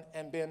learned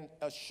and been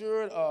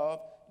assured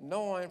of,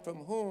 knowing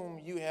from whom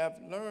you have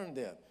learned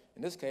them.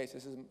 In this case,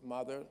 this is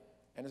mother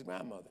and his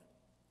grandmother.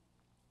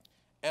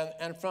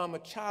 And from a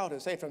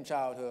childhood, say from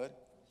childhood.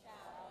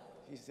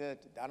 He said,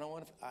 I don't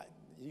want to,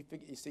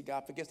 you see,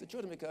 God forgets the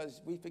children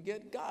because we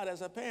forget God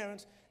as our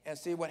parents and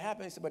see what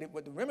happens. But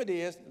what the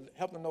remedy is,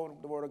 help them know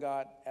the word of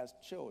God as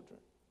children.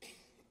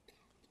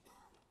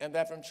 And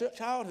that from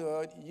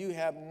childhood, you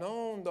have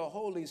known the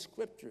Holy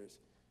Scriptures.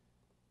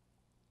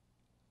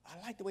 I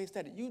like the way he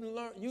said it.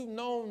 You've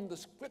known the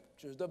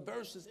Scriptures, the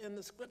verses in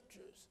the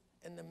Scriptures,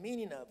 and the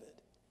meaning of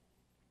it,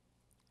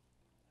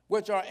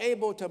 which are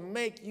able to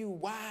make you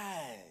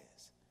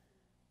wise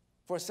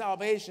for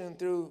salvation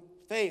through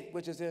faith,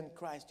 which is in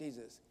Christ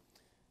Jesus.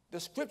 The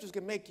Scriptures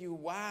can make you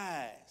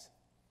wise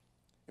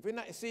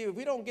If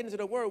we don't get into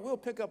the word, we'll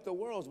pick up the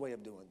world's way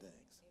of doing things.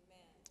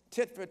 Amen.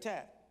 Tit for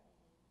tat.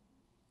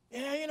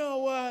 Yeah, you know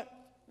what?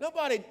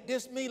 Nobody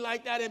dissed me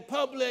like that in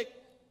public.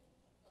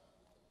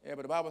 Yeah,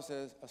 but the Bible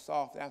says a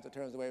soft answer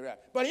turns away wrath.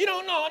 But you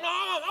don't know. No,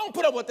 I don't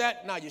put up with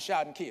that. Now you're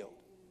shot and killed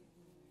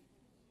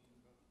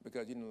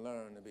because you didn't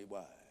learn to be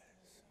wise.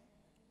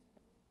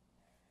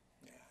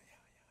 Yeah.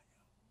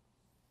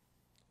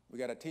 We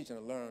got to teach them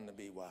to learn to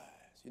be wise.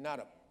 You're not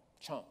a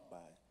chump by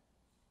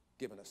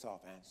giving a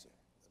soft answer.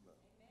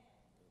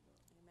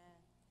 Amen.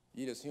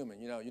 You're just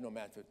human. You know,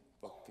 man, for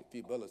a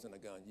few bullets in a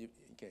gun, you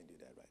can't do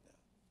that right now.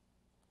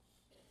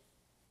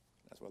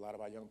 That's what a lot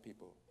of our young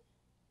people,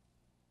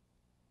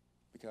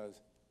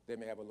 because they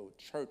may have a little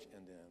church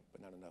in them,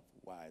 but not enough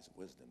wise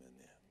wisdom in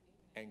them.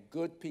 And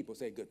good people,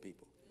 say good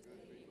people.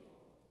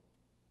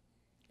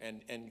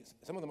 And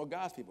some of them are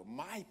God's people.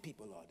 My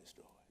people are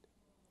destroyed.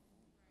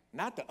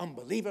 Not the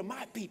unbeliever,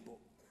 my people.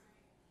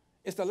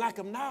 It's the lack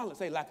of knowledge.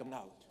 Say lack of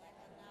knowledge.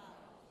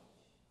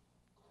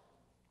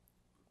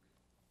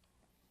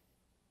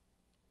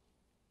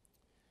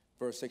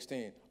 Verse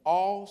 16.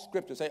 All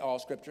scripture, say all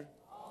scripture,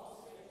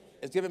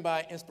 is given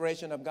by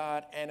inspiration of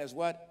God and is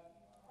what?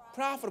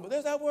 Profitable.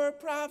 There's that word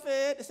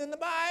profit. It's in the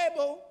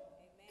Bible.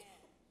 Amen.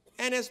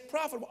 And it's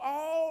profitable.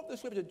 All the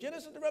scripture,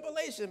 Genesis to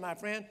Revelation, my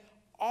friend,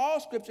 all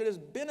scripture is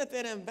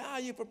benefit and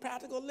value for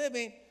practical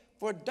living,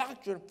 for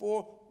doctrine,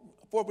 for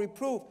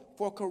reproof,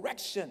 for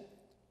correction,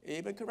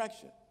 even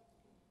correction.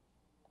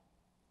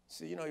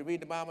 See, you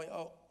read the Bible,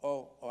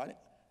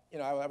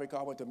 I recall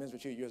I went to a men's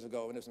retreat years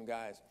ago, and there's some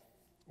guys,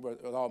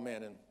 it was all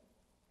men, and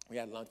we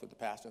had lunch with the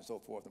pastor and so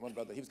forth. And one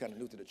brother, he was kind of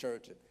new to the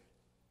church,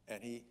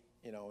 and he,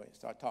 he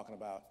started talking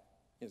about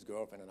his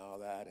girlfriend and all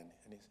that,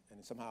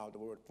 and somehow the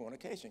word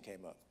fornication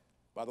came up.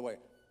 By the way,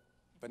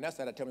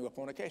 Vanessa had to tell me what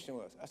fornication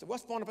was. I said,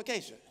 what's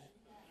fornication?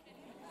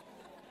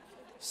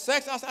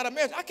 Sex outside of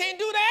marriage. I can't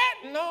do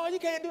that. No, you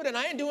can't do that.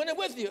 I ain't doing it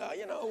with you.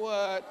 You know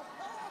what?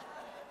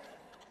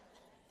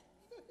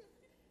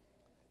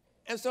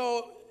 And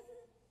so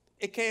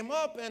it came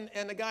up,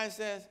 and the guy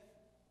says,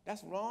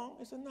 that's wrong?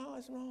 He said, no,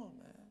 it's wrong,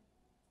 man.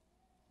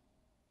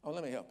 Oh,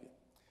 let me help you.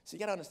 So you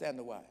got to understand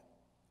the why.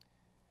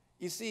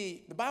 You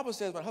see, the Bible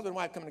says when husband and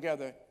wife come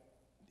together,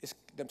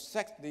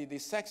 the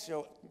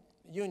sexual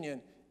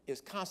union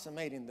is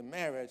consummating the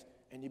marriage,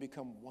 and you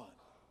become one.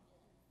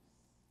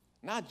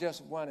 Not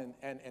just one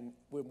and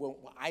with one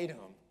item,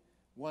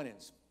 one in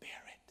spirit.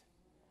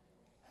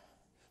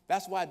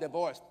 That's why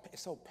divorce is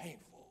so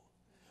painful.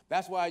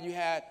 That's why you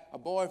had a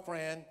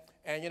boyfriend,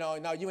 and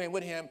now you ain't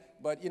with him,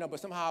 but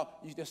somehow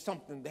there's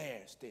something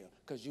there still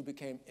because you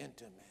became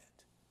intimate.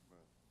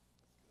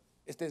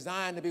 It's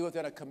designed to be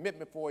within a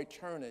commitment for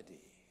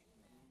eternity.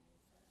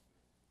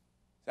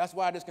 That's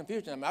why there's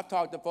confusion. I mean, I've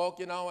talked to folk,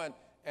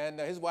 and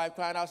his wife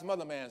crying out some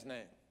other man's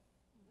name.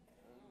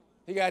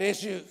 He got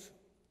issues.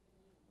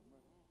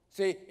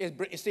 See,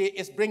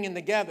 it's bringing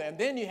together. And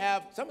then you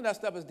have, some of that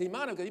stuff is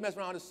demonic because you mess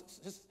around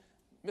with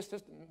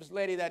this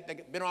lady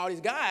that been around all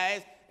these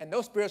guys, and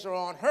those spirits are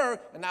on her,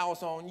 and now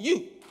it's on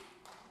you.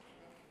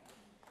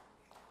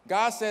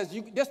 God says,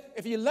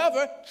 if you love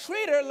her,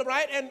 treat her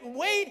right and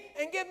wait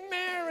and get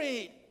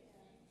married.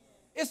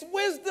 It's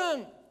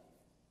wisdom.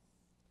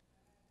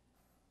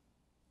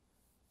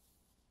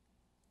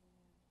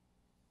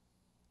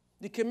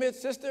 You commit,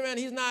 sister, and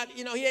he's not,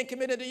 he ain't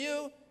committed to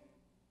you.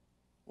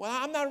 Well,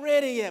 I'm not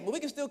ready yet, but we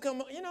can still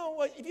come. You know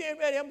what? If you ain't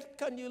ready, I'm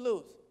cutting you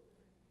loose.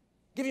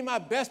 Give you my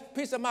best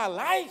piece of my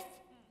life.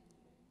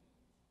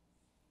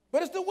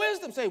 But it's the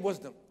wisdom. Say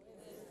wisdom.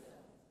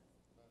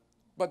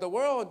 But the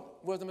world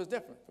wisdom is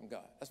different from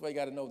God. That's why you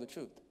got to know the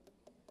truth.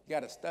 You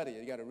got to study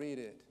it. You got to read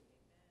it.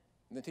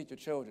 And then teach your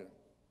children.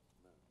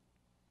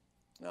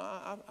 No,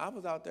 I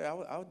was out there.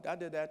 I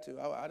did that too.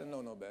 I didn't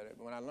know no better.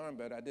 But when I learned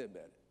better, I did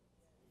better.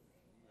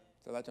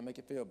 So I like to make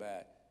you feel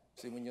bad.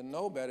 See, when you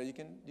know better, you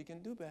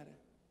can do better.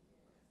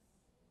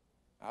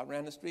 I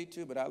ran the street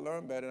too, but I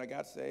learned better, and I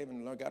got saved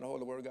and got a hold of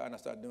the Word of God, and I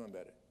started doing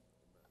better.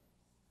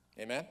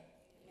 Amen?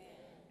 Amen.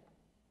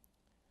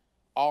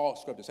 All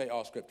Scripture, say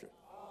all Scripture,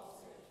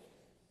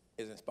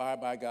 is inspired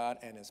by God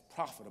and is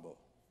profitable.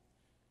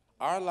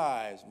 Our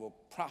lives will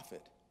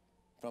profit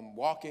from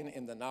walking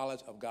in the knowledge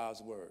of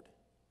God's Word.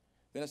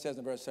 Then it says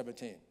in verse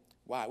 17,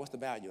 why? What's the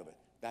value of it?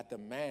 That the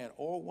man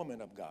or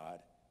woman of God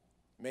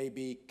may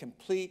be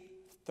complete,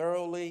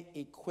 thoroughly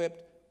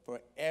equipped for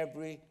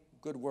every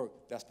good work.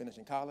 That's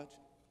finishing college.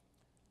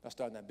 That's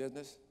starting that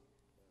business.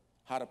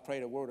 How to pray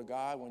the word of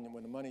God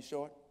when the money's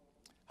short.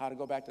 How to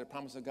go back to the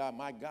promise of God.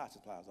 My God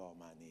supplies all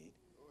my need.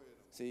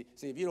 See,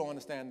 if you don't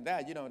understand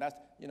that, you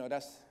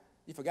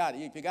forgot it.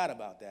 You forgot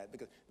about that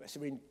because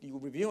you're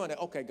reviewing it.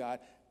 Okay, God,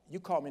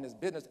 you called me in this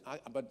business,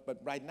 but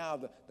right now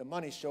the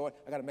money's short.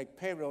 I got to make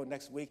payroll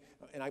next week,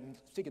 and I'm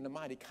seeking the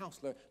mighty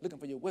counselor, looking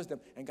for your wisdom,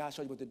 and God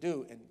shows you what to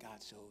do, and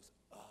God shows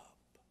up.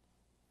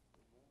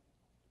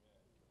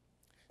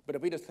 But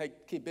if we just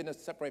keep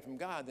business separate from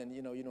God, then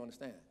you don't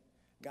understand.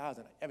 God's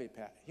in every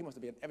part. He wants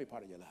to be in every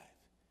part of your life.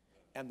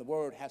 And the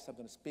Word has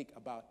something to speak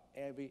about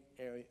every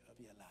area of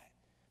your life.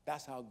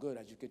 That's how good,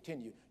 as you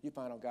continue, you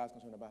find out God's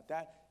concerned about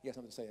that. He has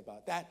something to say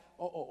about that.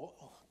 Oh,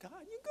 God,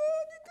 you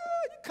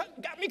good.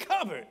 You got me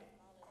covered.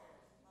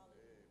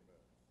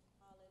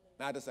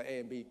 Not just an A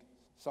and B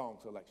song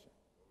selection.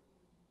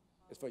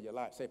 It's for your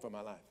life. Say, for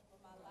my life.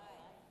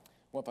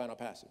 One final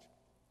passage.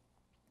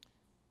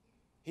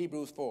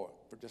 Hebrews 4,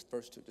 for just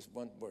verse 2, just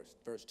one verse,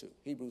 verse 2.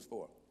 Hebrews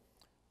 4.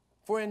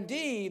 For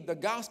indeed the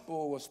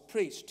gospel was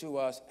preached to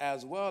us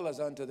as well as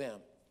unto them.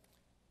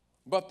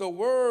 But the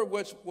word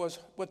which was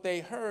what they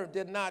heard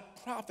did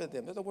not profit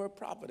them. There's the word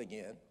profit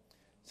again.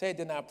 Say it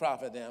did not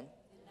profit them.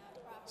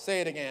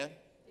 Say it again.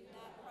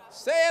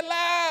 Say it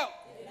loud.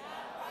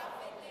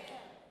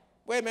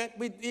 Wait a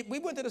minute. We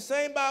went to the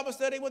same Bible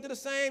study, went to the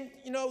same,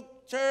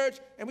 church,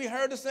 and we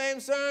heard the same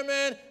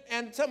sermon,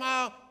 and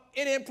somehow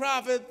it didn't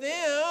profit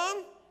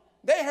them.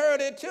 They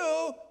heard it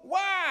too.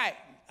 Why?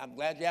 I'm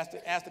glad you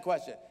asked the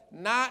question.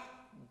 Not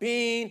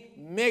being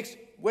mixed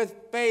with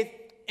faith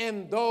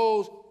in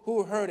those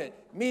who heard it,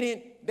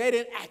 meaning they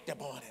didn't act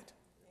upon it.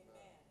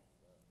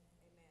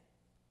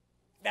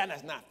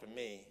 That's not for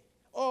me.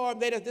 Or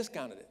they just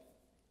discounted it.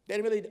 They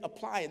didn't really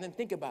apply it and then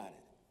think about it.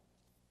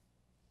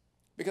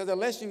 Because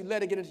unless you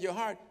let it get into your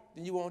heart,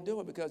 then you won't do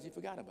it because you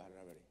forgot about it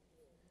already.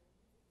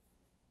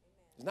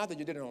 It's not that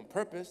you did it on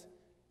purpose.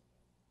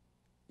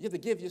 You have to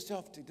give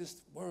yourself to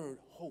this word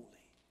wholly.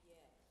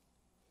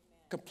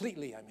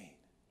 Completely, I mean.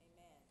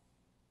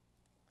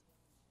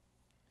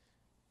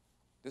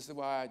 This is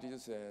why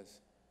Jesus says,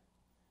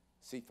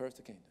 seek first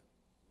the kingdom.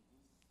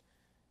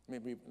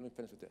 Let me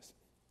finish with this.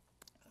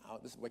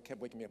 This is what kept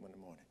waking me up in the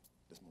morning,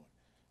 this morning,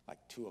 like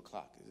 2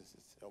 o'clock.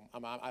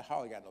 I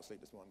hardly got no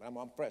sleep this morning, but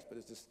I'm fresh, but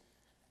it's just,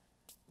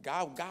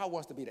 God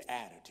wants to be the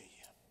adder to you.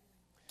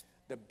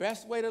 The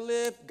best way to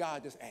live,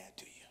 God just add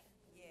to you.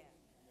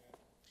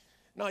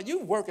 Now, you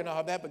working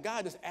all that, but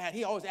God just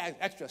he always adds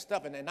extra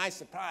stuff and nice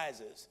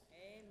surprises.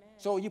 Amen.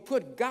 So you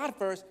put God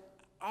first.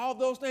 All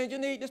those things you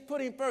need, just put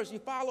him first. You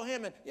follow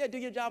him and, do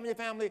your job in your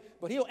family,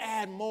 but he'll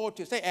add more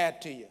to you. Say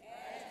add to you.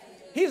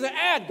 He's an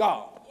add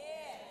God.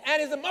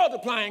 And he's a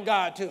multiplying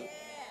God, too.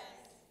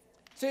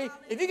 See,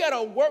 if you got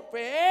to work for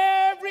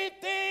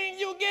everything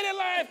you get in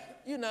life,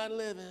 you're not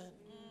living.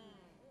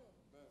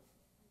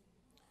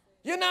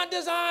 You're not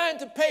designed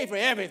to pay for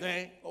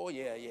everything. Oh,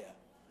 yeah.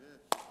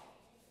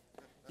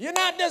 You're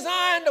not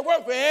designed to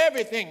work for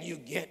everything you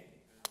get.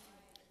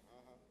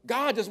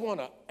 God just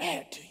want to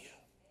add to you.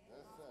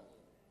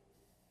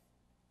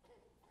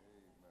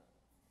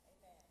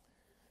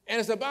 And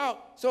it's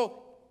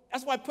so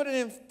that's why I put it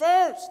in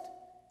first.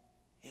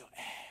 He'll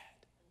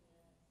add.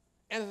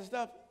 And it's the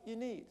stuff you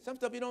need. Some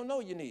stuff you don't know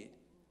you need.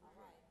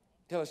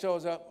 Till it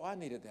shows up, I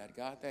needed that,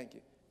 God, thank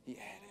you. He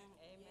added.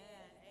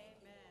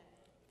 Amen.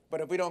 But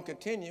if we don't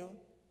continue,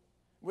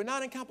 we're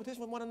not in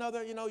competition with one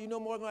another. You know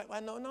more than I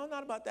know. No,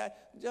 not about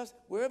that. Just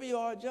wherever you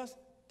are, just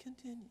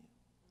continue.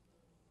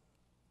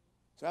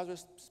 So as we're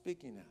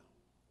speaking now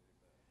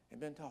and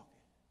been talking,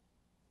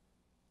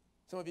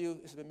 some of you,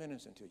 it's been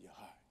ministering to your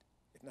heart.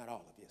 If not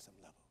all of you at some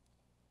level.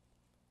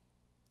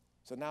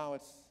 So now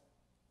it's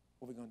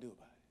what we're going to do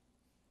about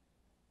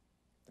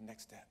it. The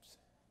next steps.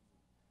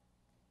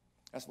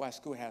 That's why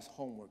school has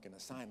homework and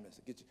assignments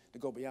to get you to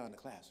go beyond the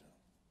classroom.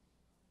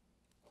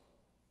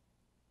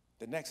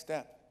 The next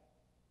step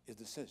is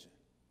decision.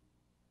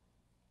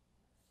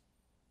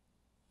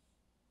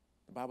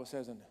 The Bible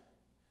says,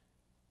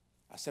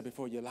 I set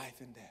before you life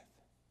and death,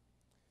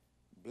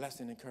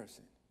 blessing and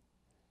cursing.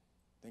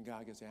 Then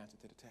God gives the answer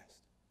to the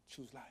test.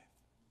 Choose life.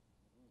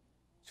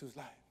 Choose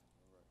life.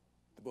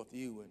 To both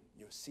you and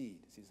your seed.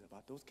 See, it's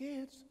about those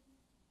kids.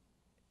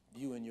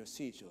 You and your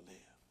seed shall live.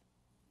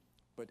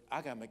 But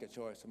I got to make a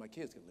choice so my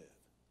kids can live.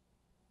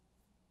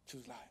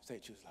 Choose life. Say,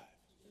 choose life.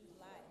 Choose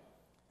life.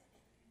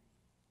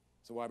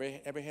 So while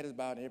every head is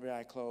bowed and every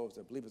eye closed,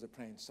 the believers are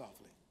praying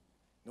softly.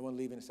 No one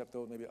leaving except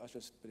those maybe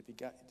ushers. But if you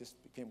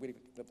can't wait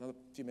another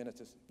few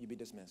minutes, you'll be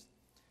dismissed.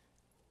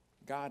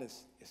 God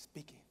is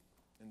speaking.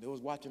 And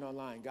those watching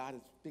online, God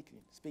is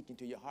speaking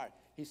to your heart.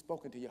 He's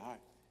spoken to your heart.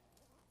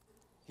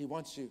 He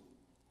wants you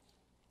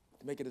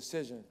to make a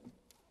decision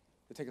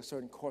to take a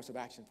certain course of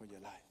action for your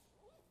life.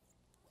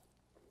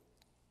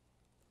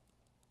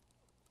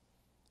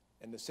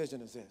 And the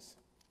decision is this.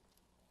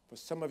 For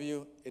some of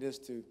you, it is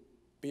to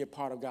be a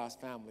part of God's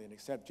family and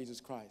accept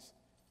Jesus Christ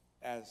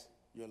as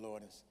your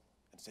Lord and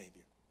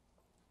Savior.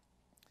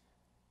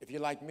 If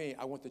you're like me,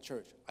 I went to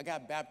church. I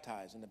got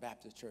baptized in the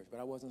Baptist church, but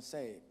I wasn't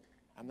saved.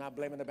 I'm not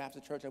blaming the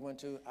Baptist church I went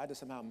to. I just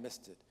somehow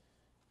missed it.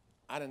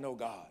 I didn't know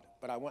God,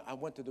 but I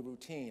went through the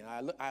routine.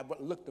 I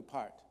looked the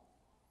part.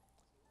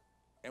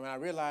 And when I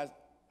realized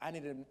I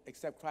needed to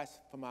accept Christ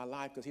for my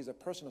life because he's a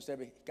personal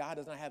Savior, God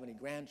does not have any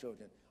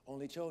grandchildren,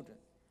 only children.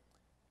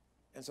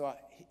 And so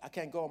I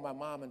can't go on my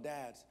mom and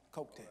dad's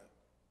coattail.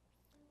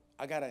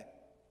 I got to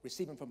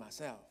receive him for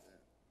myself.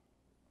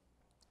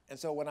 And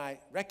so when I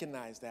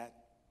recognized that,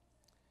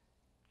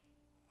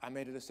 I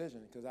made a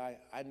decision because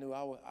I knew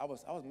I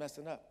was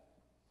messing up.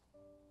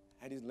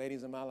 I had these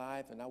ladies in my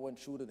life, and I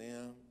wasn't true to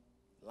them,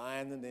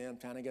 lying to them,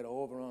 trying to get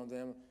over on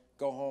them,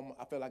 go home,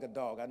 I felt like a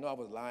dog. I know I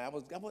was lying.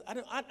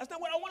 That's not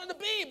what I wanted to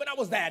be, but I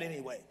was that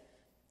anyway.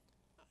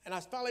 And I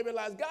finally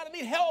realized, God, I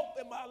need help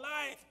in my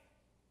life.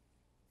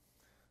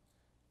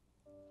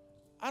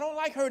 I don't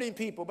like hurting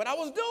people, but I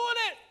was doing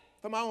it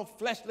for my own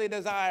fleshly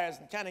desires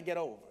and trying to get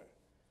over.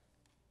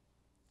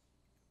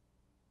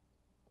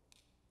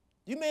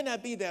 You may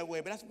not be that way,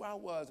 but that's where I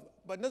was.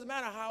 But it doesn't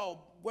matter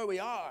where we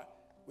are,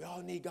 we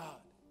all need God.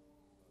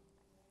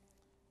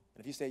 And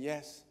if you say,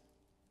 yes,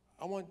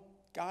 I want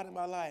God in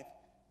my life,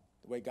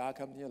 the way God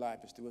comes in your life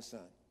is through his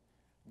son.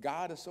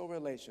 God is so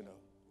relational.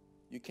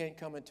 You can't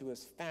come into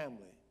his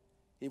family.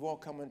 He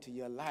won't come into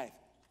your life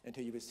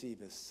until you receive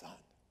his son.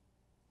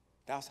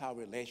 That's how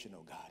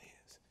relational God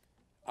is.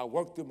 I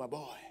work through my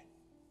boy.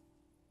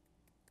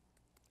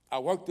 I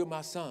work through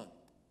my son.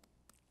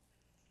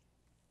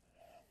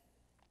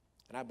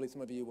 And I believe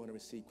some of you want to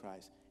receive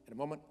Christ. In a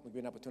moment, we'll give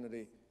you an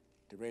opportunity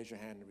to raise your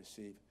hand and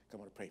receive. I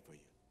want to pray for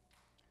you.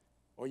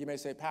 Or you may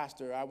say,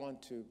 Pastor, I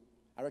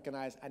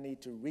recognize I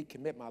need to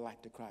recommit my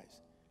life to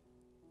Christ.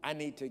 I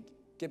need to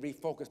get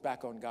refocused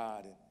back on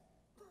God. And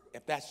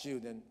if that's you,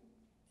 then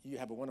you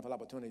have a wonderful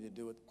opportunity to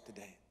do it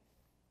today.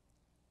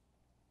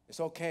 It's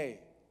okay.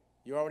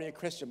 You're already a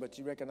Christian, but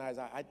you recognize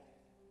I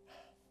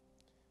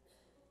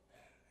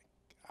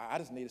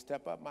just need to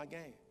step up my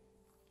game.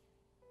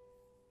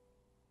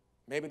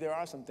 Maybe there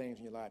are some things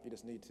in your life you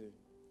just need to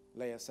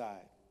lay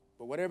aside.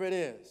 But whatever it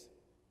is,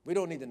 we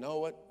don't need to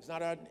know it. It's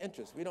not our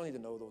interest. We don't need to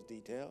know those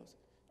details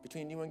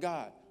between you and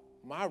God.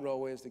 My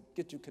role is to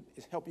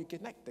help you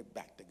connect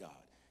back to God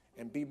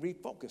and be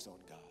refocused on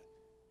God.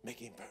 Make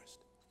him first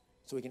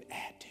so he can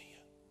add to you.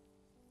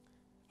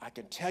 I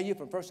can tell you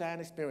from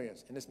first-hand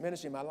experience in this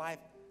ministry, in my life,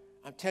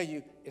 I'm telling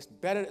you, it's a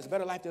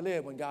better life to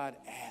live when God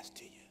adds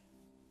to you.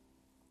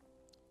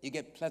 You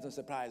get pleasant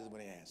surprises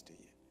when he adds to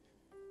you.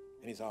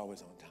 And he's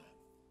always on time.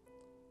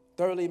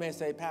 Thirdly, you may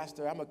say,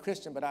 Pastor, I'm a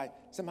Christian, but I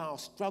somehow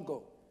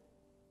struggle.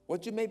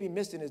 What you may be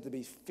missing is to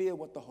be filled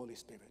with the Holy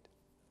Spirit.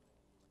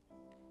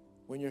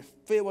 When you're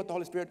filled with the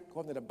Holy Spirit,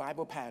 according to the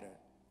Bible pattern,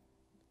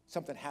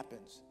 something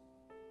happens.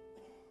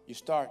 You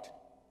start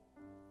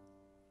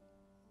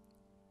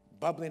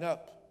bubbling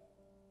up.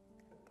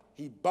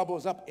 He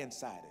bubbles up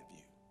inside of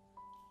you,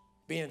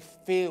 being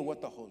filled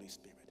with the Holy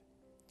Spirit.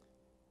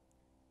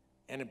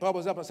 And it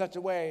bubbles up in such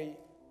a way,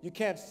 you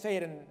can't say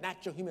it in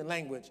natural human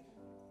language.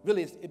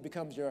 Really, it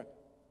becomes your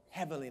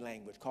heavenly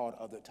language called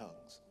other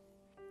tongues.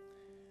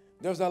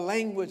 There's a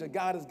language that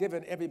God has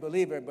given every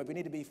believer, but we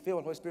need to be filled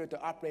with the Holy Spirit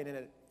to operate in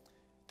it,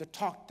 to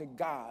talk to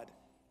God.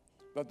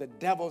 But the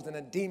devils and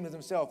the demons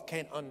themselves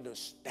can't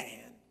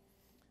understand.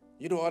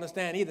 You don't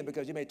understand either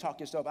because you may talk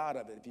yourself out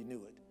of it if you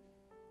knew it.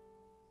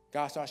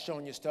 God starts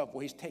showing you stuff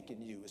where he's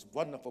taking you. It's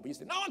wonderful. But you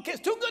say, no, it's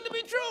too good to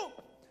be true.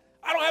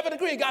 I don't have a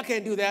degree. God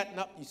can't do that.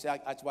 No, you say,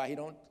 that's why he's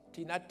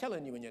not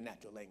telling you in your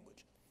natural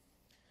language.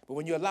 But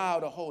when you allow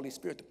the Holy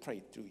Spirit to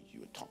pray through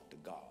you and talk to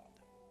God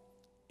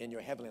in your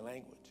heavenly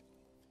language,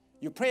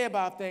 you pray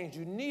about things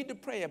you need to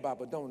pray about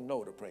but don't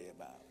know to pray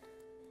about.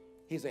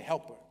 He's a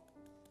helper.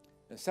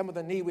 And some of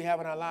the need we have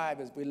in our life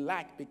is we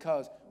lack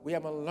because we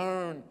haven't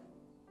learned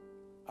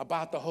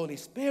about the Holy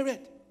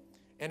Spirit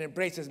and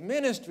embrace his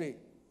ministry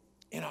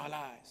in our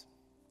lives.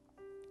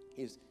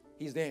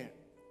 He's there.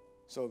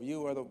 So if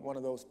you are one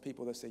of those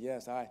people that say,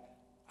 yes, I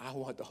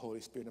want the Holy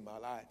Spirit in my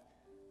life,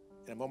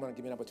 in a moment I'll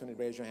give you an opportunity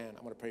to raise your hand.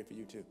 I'm going to pray for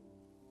you too.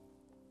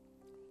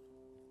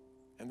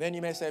 And then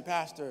you may say,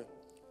 Pastor,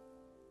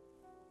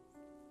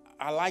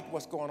 I like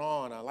what's going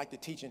on. I like the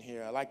teaching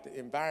here. I like the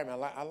environment.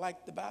 I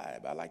like the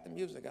vibe. I like the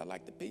music. I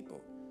like the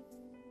people.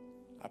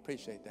 I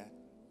appreciate that.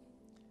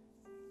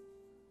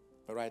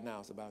 But right now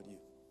it's about you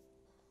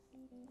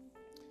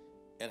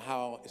and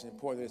how it's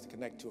important it is to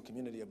connect to a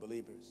community of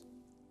believers.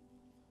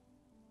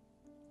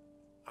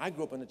 I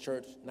grew up in the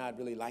church, not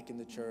really liking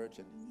the church,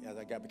 and as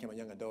I became a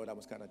young adult, I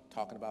was kind of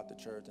talking about the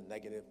church and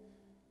negative.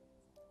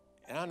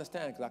 And I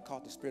understand because I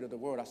caught the spirit of the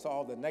word. I saw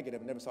all the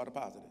negative and never saw the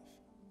positive.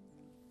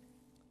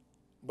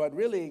 But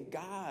really,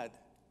 God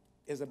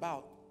is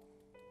about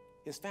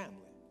his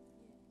family.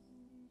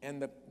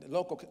 And the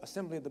local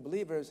assembly of the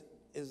believers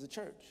is the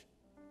church.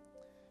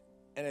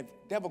 And if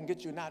the devil can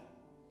get you not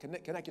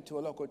connected to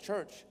a local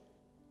church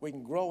where you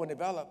can grow and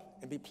develop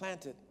and be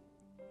planted,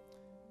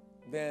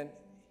 then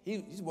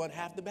he's won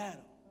half the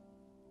battle.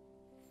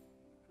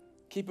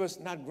 Keep us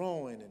not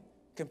growing and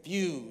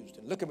confused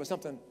and looking for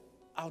something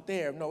out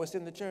there. No, it's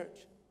in the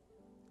church.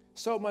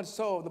 So much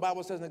so, the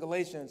Bible says in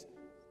Galatians,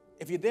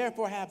 if you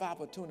therefore have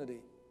opportunity,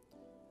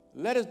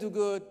 let us do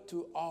good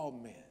to all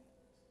men,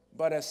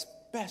 but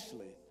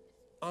especially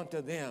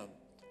unto them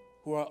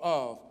who are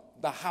of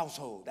the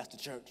household, that's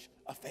the church,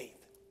 of faith.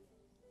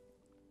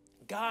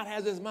 God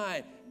has his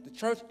mind. The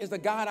church is a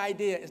God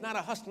idea. It's not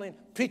a hustling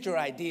preacher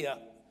idea.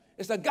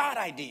 It's a God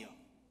idea.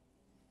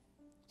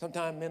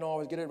 Sometimes men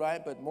always get it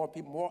right, but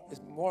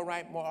it's more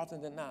right more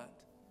often than not.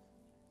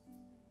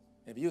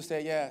 If you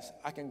say, yes,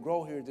 I can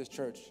grow here at this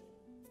church,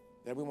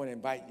 then we want to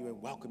invite you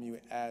and welcome you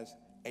as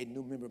a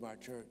new member of our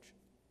church.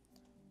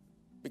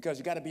 Because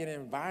you got to be in an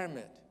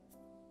environment.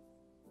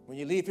 When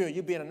you leave here,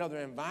 you be in another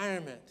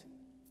environment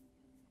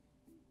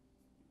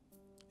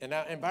And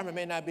our environment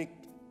may not be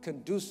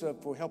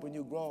conducive for helping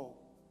you grow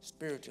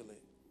spiritually.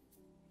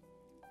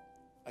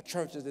 A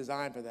church is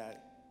designed for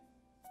that.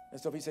 And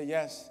so if you say,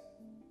 yes,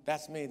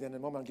 that's me, then the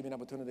moment I'll give you an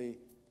opportunity,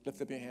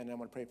 lift up your hand and I'm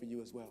going to pray for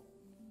you as well.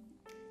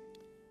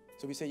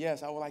 So if you say,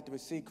 yes, I would like to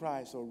receive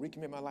Christ or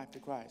recommit my life to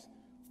Christ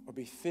or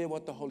be filled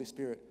with the Holy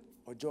Spirit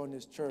or join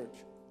this church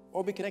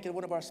or be connected to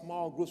one of our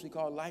small groups we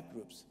call life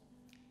groups,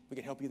 we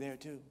can help you there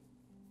too,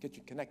 get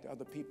you connected to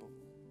other people.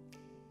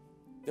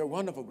 They're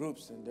wonderful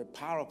groups and they're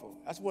powerful.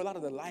 That's where a lot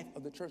of the life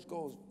of the church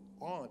goes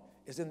on,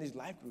 is in these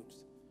life groups.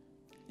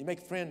 You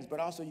make friends, but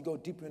also you go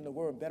deeper in the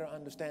word, better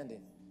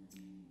understanding.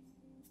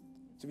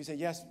 So if you say,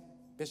 yes,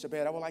 Bishop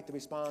Ed, I would like to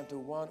respond to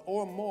one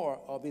or more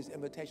of these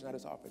invitations I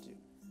just offered you.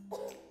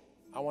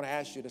 I want to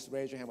ask you to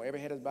raise your hand. While every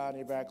head is bowed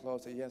and every eye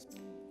closed, say, yes,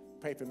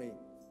 pray for me,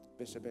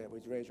 Bishop Ed.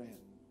 Would you raise your hand?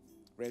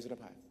 Raise it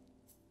up high.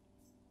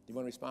 You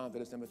want to respond to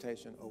this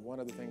invitation or one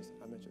of the things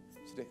I mentioned?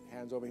 See the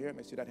hands over here? Let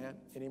me see that hand.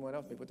 Anyone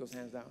else? May put those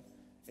hands down.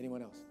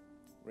 Anyone else?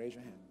 Raise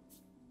your hand.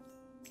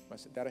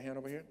 That a hand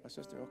over here? My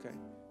sister? Okay.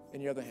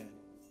 Any other hand?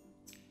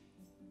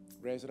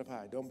 Raise it up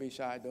high. Don't be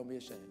shy. Don't be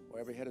ashamed.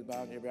 While every head is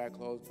bowed and every eye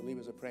closed,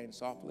 believers are praying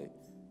softly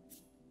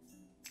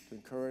to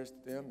encourage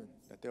them and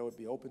that they would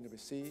be open to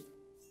receive.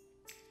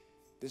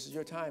 This is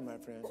your time, my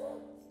friend.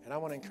 And I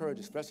want to encourage,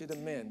 especially the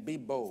men, be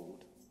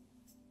bold.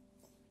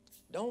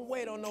 Don't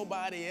wait on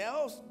nobody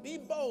else. Be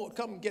bold.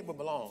 Come and get what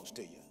belongs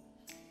to you.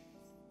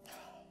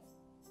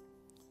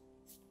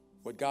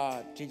 What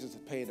God, Jesus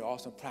has paid an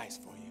awesome price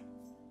for you.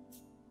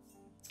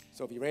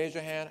 So if you raise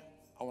your hand,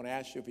 I want to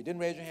ask you, if you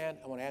didn't raise your hand,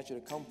 I want to ask you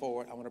to come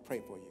forward. I want to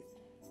pray for you.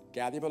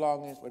 Gather your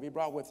belongings, whatever you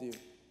brought with you,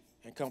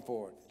 and come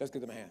forward. Let's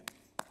give them a hand.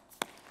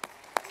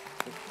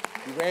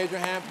 If you raise your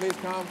hand, please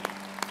come.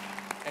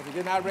 If you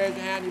did not raise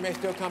your hand, you may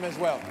still come as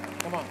well.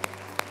 Come on.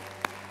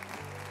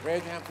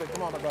 Raise your hand, please.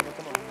 Come on, my brother.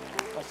 Come on.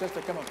 My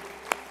sister, come on.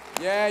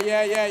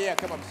 Yeah.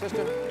 Come on,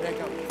 sister. Yeah,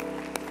 come.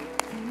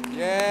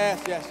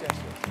 Yes.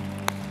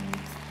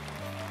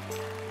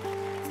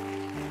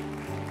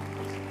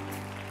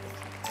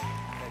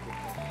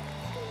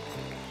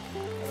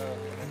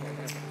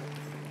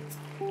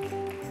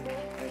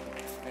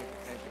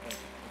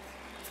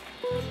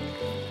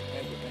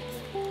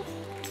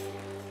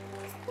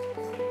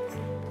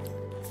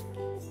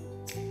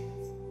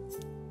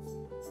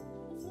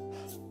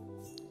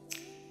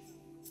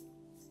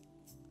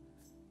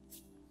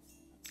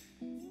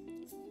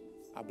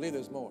 I believe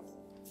there's more.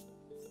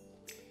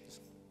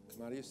 Just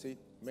come out of your seat.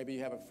 Maybe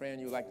you have a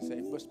friend you like to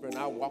say, whisper, and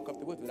I'll walk up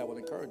there with you. That will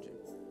encourage you.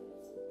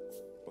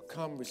 But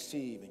come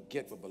receive and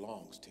get what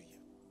belongs to you.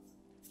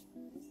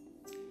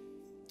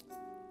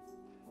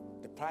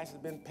 The price has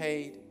been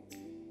paid.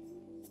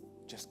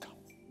 Just come.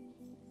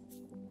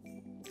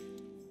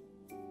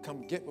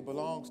 Come get what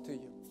belongs to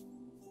you.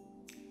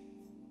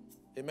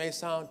 It may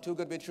sound too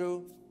good to be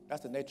true.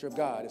 That's the nature of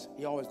God.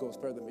 He always goes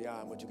further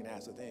beyond what you can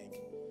ask or think.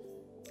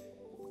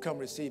 Come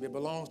receive it. It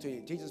belongs to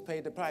you. Jesus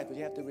paid the price, but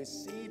you have to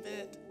receive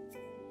it.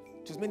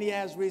 To as many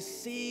as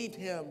received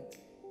him,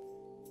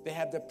 they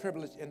have the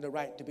privilege and the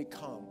right to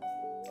become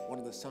one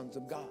of the sons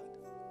of God.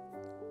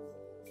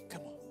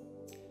 Come on.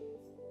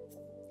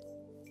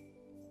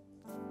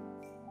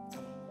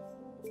 Come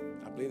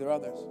on. I believe there are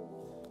others.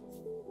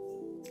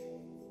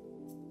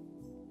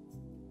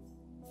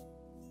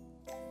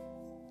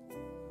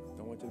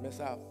 Don't want you to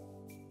miss out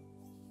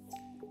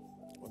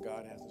what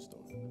God has in store.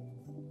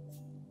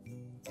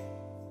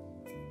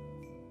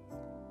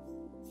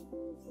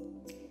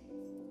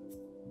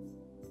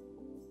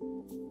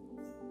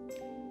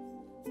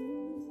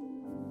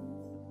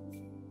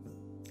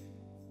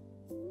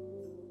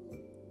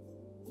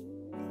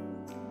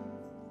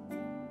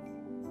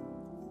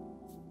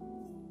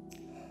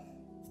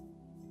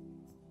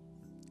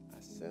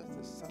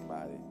 To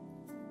somebody,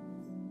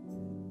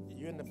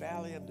 you're in the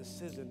valley of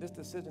decision. This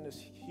decision is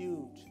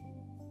huge.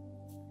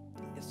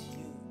 It's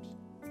huge.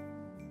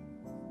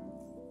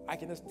 I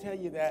can just tell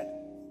you that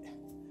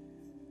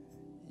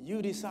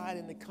you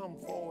deciding to come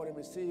forward and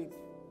receive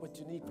what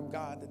you need from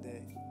God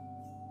today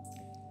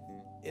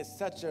is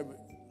such a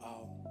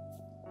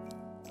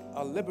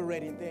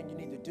liberating thing you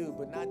need to do.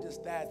 But not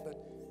just that,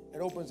 but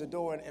it opens the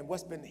door, and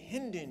what's been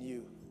hindering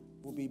you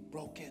will be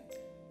broken.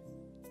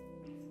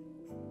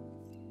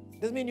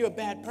 Doesn't mean you're a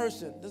bad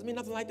person. Doesn't mean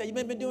nothing like that. You may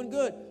have been doing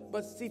good,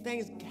 but see,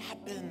 things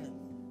happen.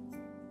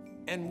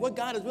 And what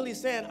God is really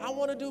saying, I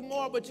want to do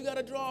more, but you got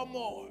to draw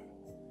more.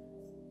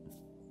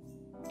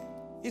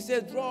 He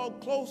says, draw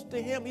close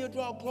to him. He'll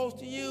draw close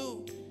to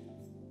you.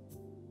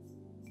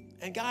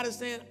 And God is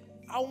saying,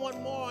 I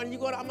want more, and I'm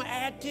going to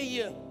add to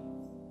you.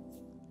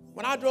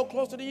 When I draw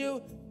closer to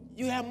you,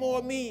 you have more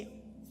of me.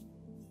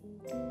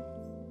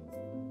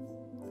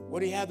 What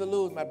do you have to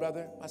lose, my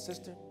brother, my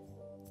sister?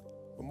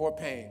 But more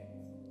pain.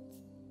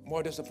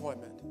 More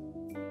disappointment.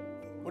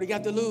 What do you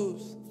got to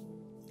lose?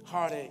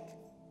 Heartache.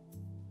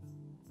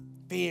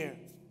 Fear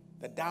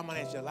that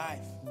dominates your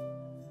life.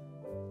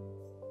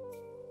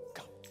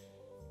 Come.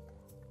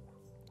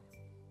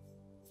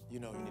 You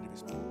know you need to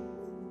respond.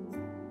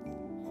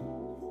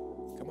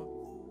 Come on.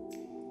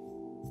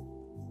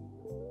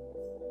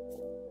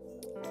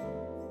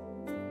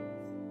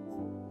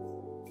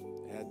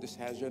 This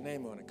has your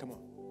name on it. Come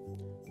on.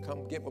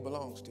 Come get what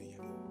belongs to you.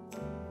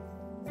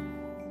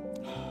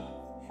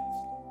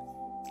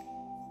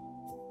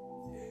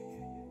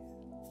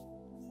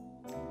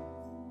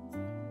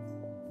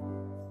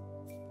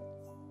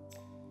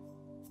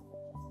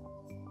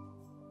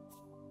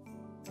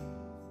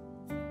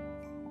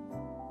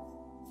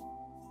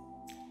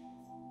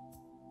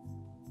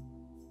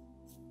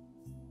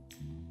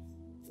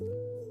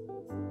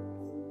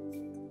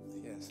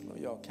 Some of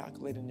y'all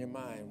calculate in your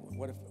mind,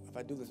 what if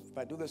I do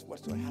this,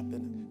 what's going to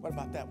happen? What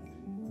about that?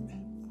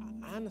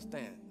 I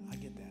understand. I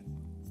get that.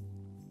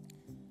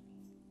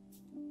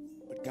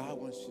 But God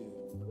wants you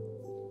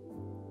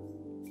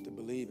to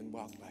believe and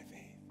walk by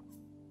faith.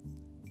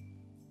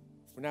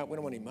 We don't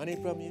want any money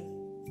from you.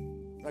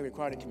 We're not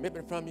requiring any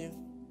commitment from you,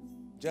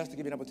 just to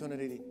give you an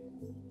opportunity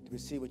to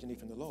receive what you need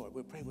from the Lord.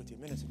 We'll pray with you,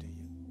 minister to you.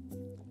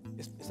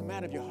 It's a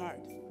matter of your heart.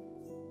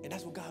 And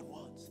that's what God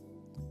wants.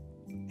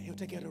 And He'll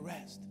take care of the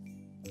rest.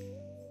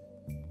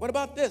 What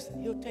about this?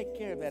 He'll take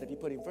care of that if you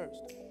put Him first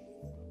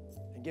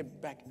and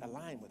get back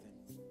aligned with Him.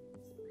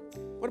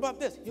 What about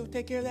this? He'll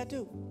take care of that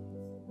too.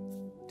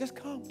 Just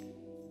come.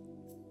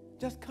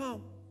 Just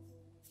come.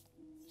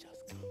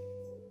 Just come.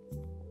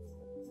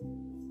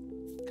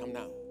 Come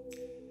now.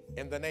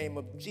 In the name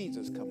of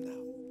Jesus, come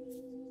now.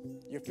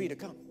 You're free to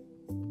come.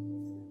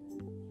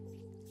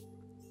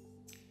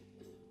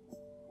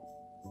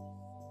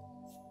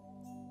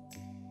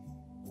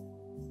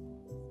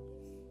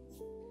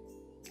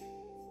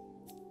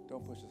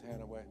 Don't push his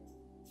hand away.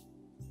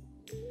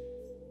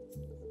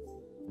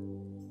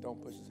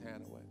 Don't push his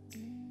hand away.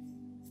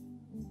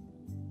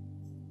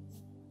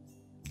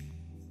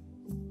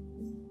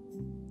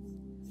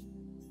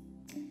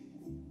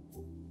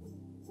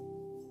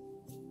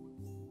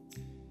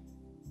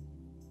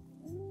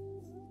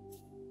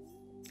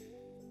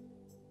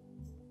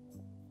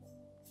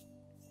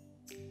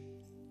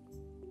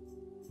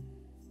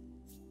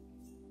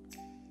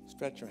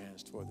 Stretch your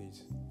hands toward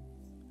these,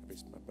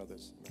 my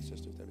brothers, my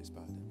sisters that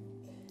responded.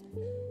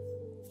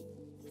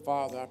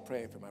 Father, I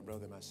pray for my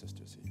brother and my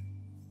sisters here.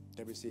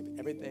 They receive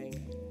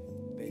everything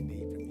they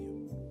need from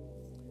you.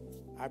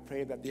 I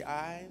pray that the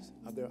eyes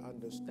of their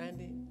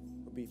understanding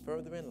will be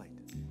further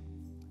enlightened,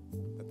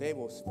 that they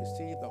will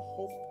receive the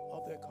hope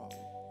of their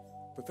calling,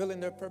 fulfilling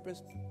their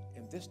purpose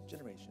in this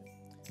generation,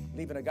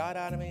 leaving a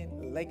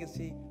God-honoring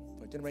legacy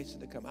for generations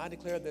to come. I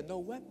declare that no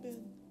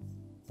weapon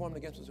formed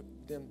against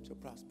them shall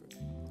prosper,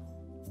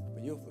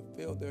 but you'll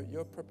fulfill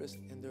your purpose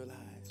in their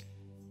lives.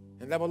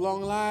 And have a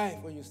long life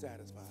where you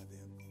satisfy them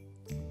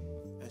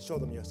and show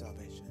them your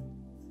salvation.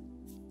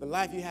 The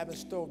life you have in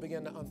store will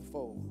begin to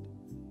unfold.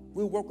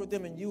 We'll work with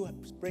them, and you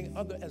bring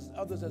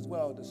others as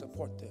well to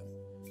support them.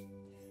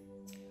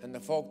 And the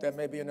folk that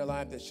may be in their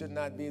life that should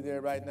not be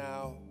there right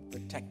now,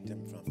 protect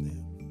them from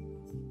them.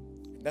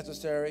 If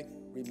necessary,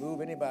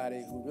 remove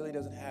anybody who really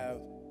doesn't have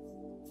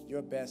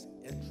your best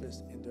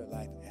interest in their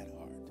life at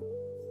heart.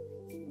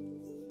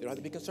 They don't have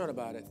to be concerned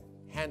about it.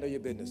 Handle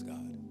your business,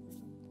 God.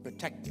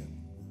 Protect them,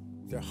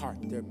 their heart,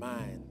 their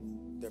mind,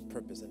 their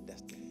purpose and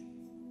destiny.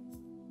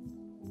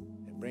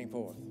 And bring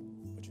forth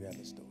what you have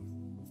in store.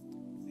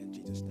 In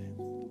Jesus' name.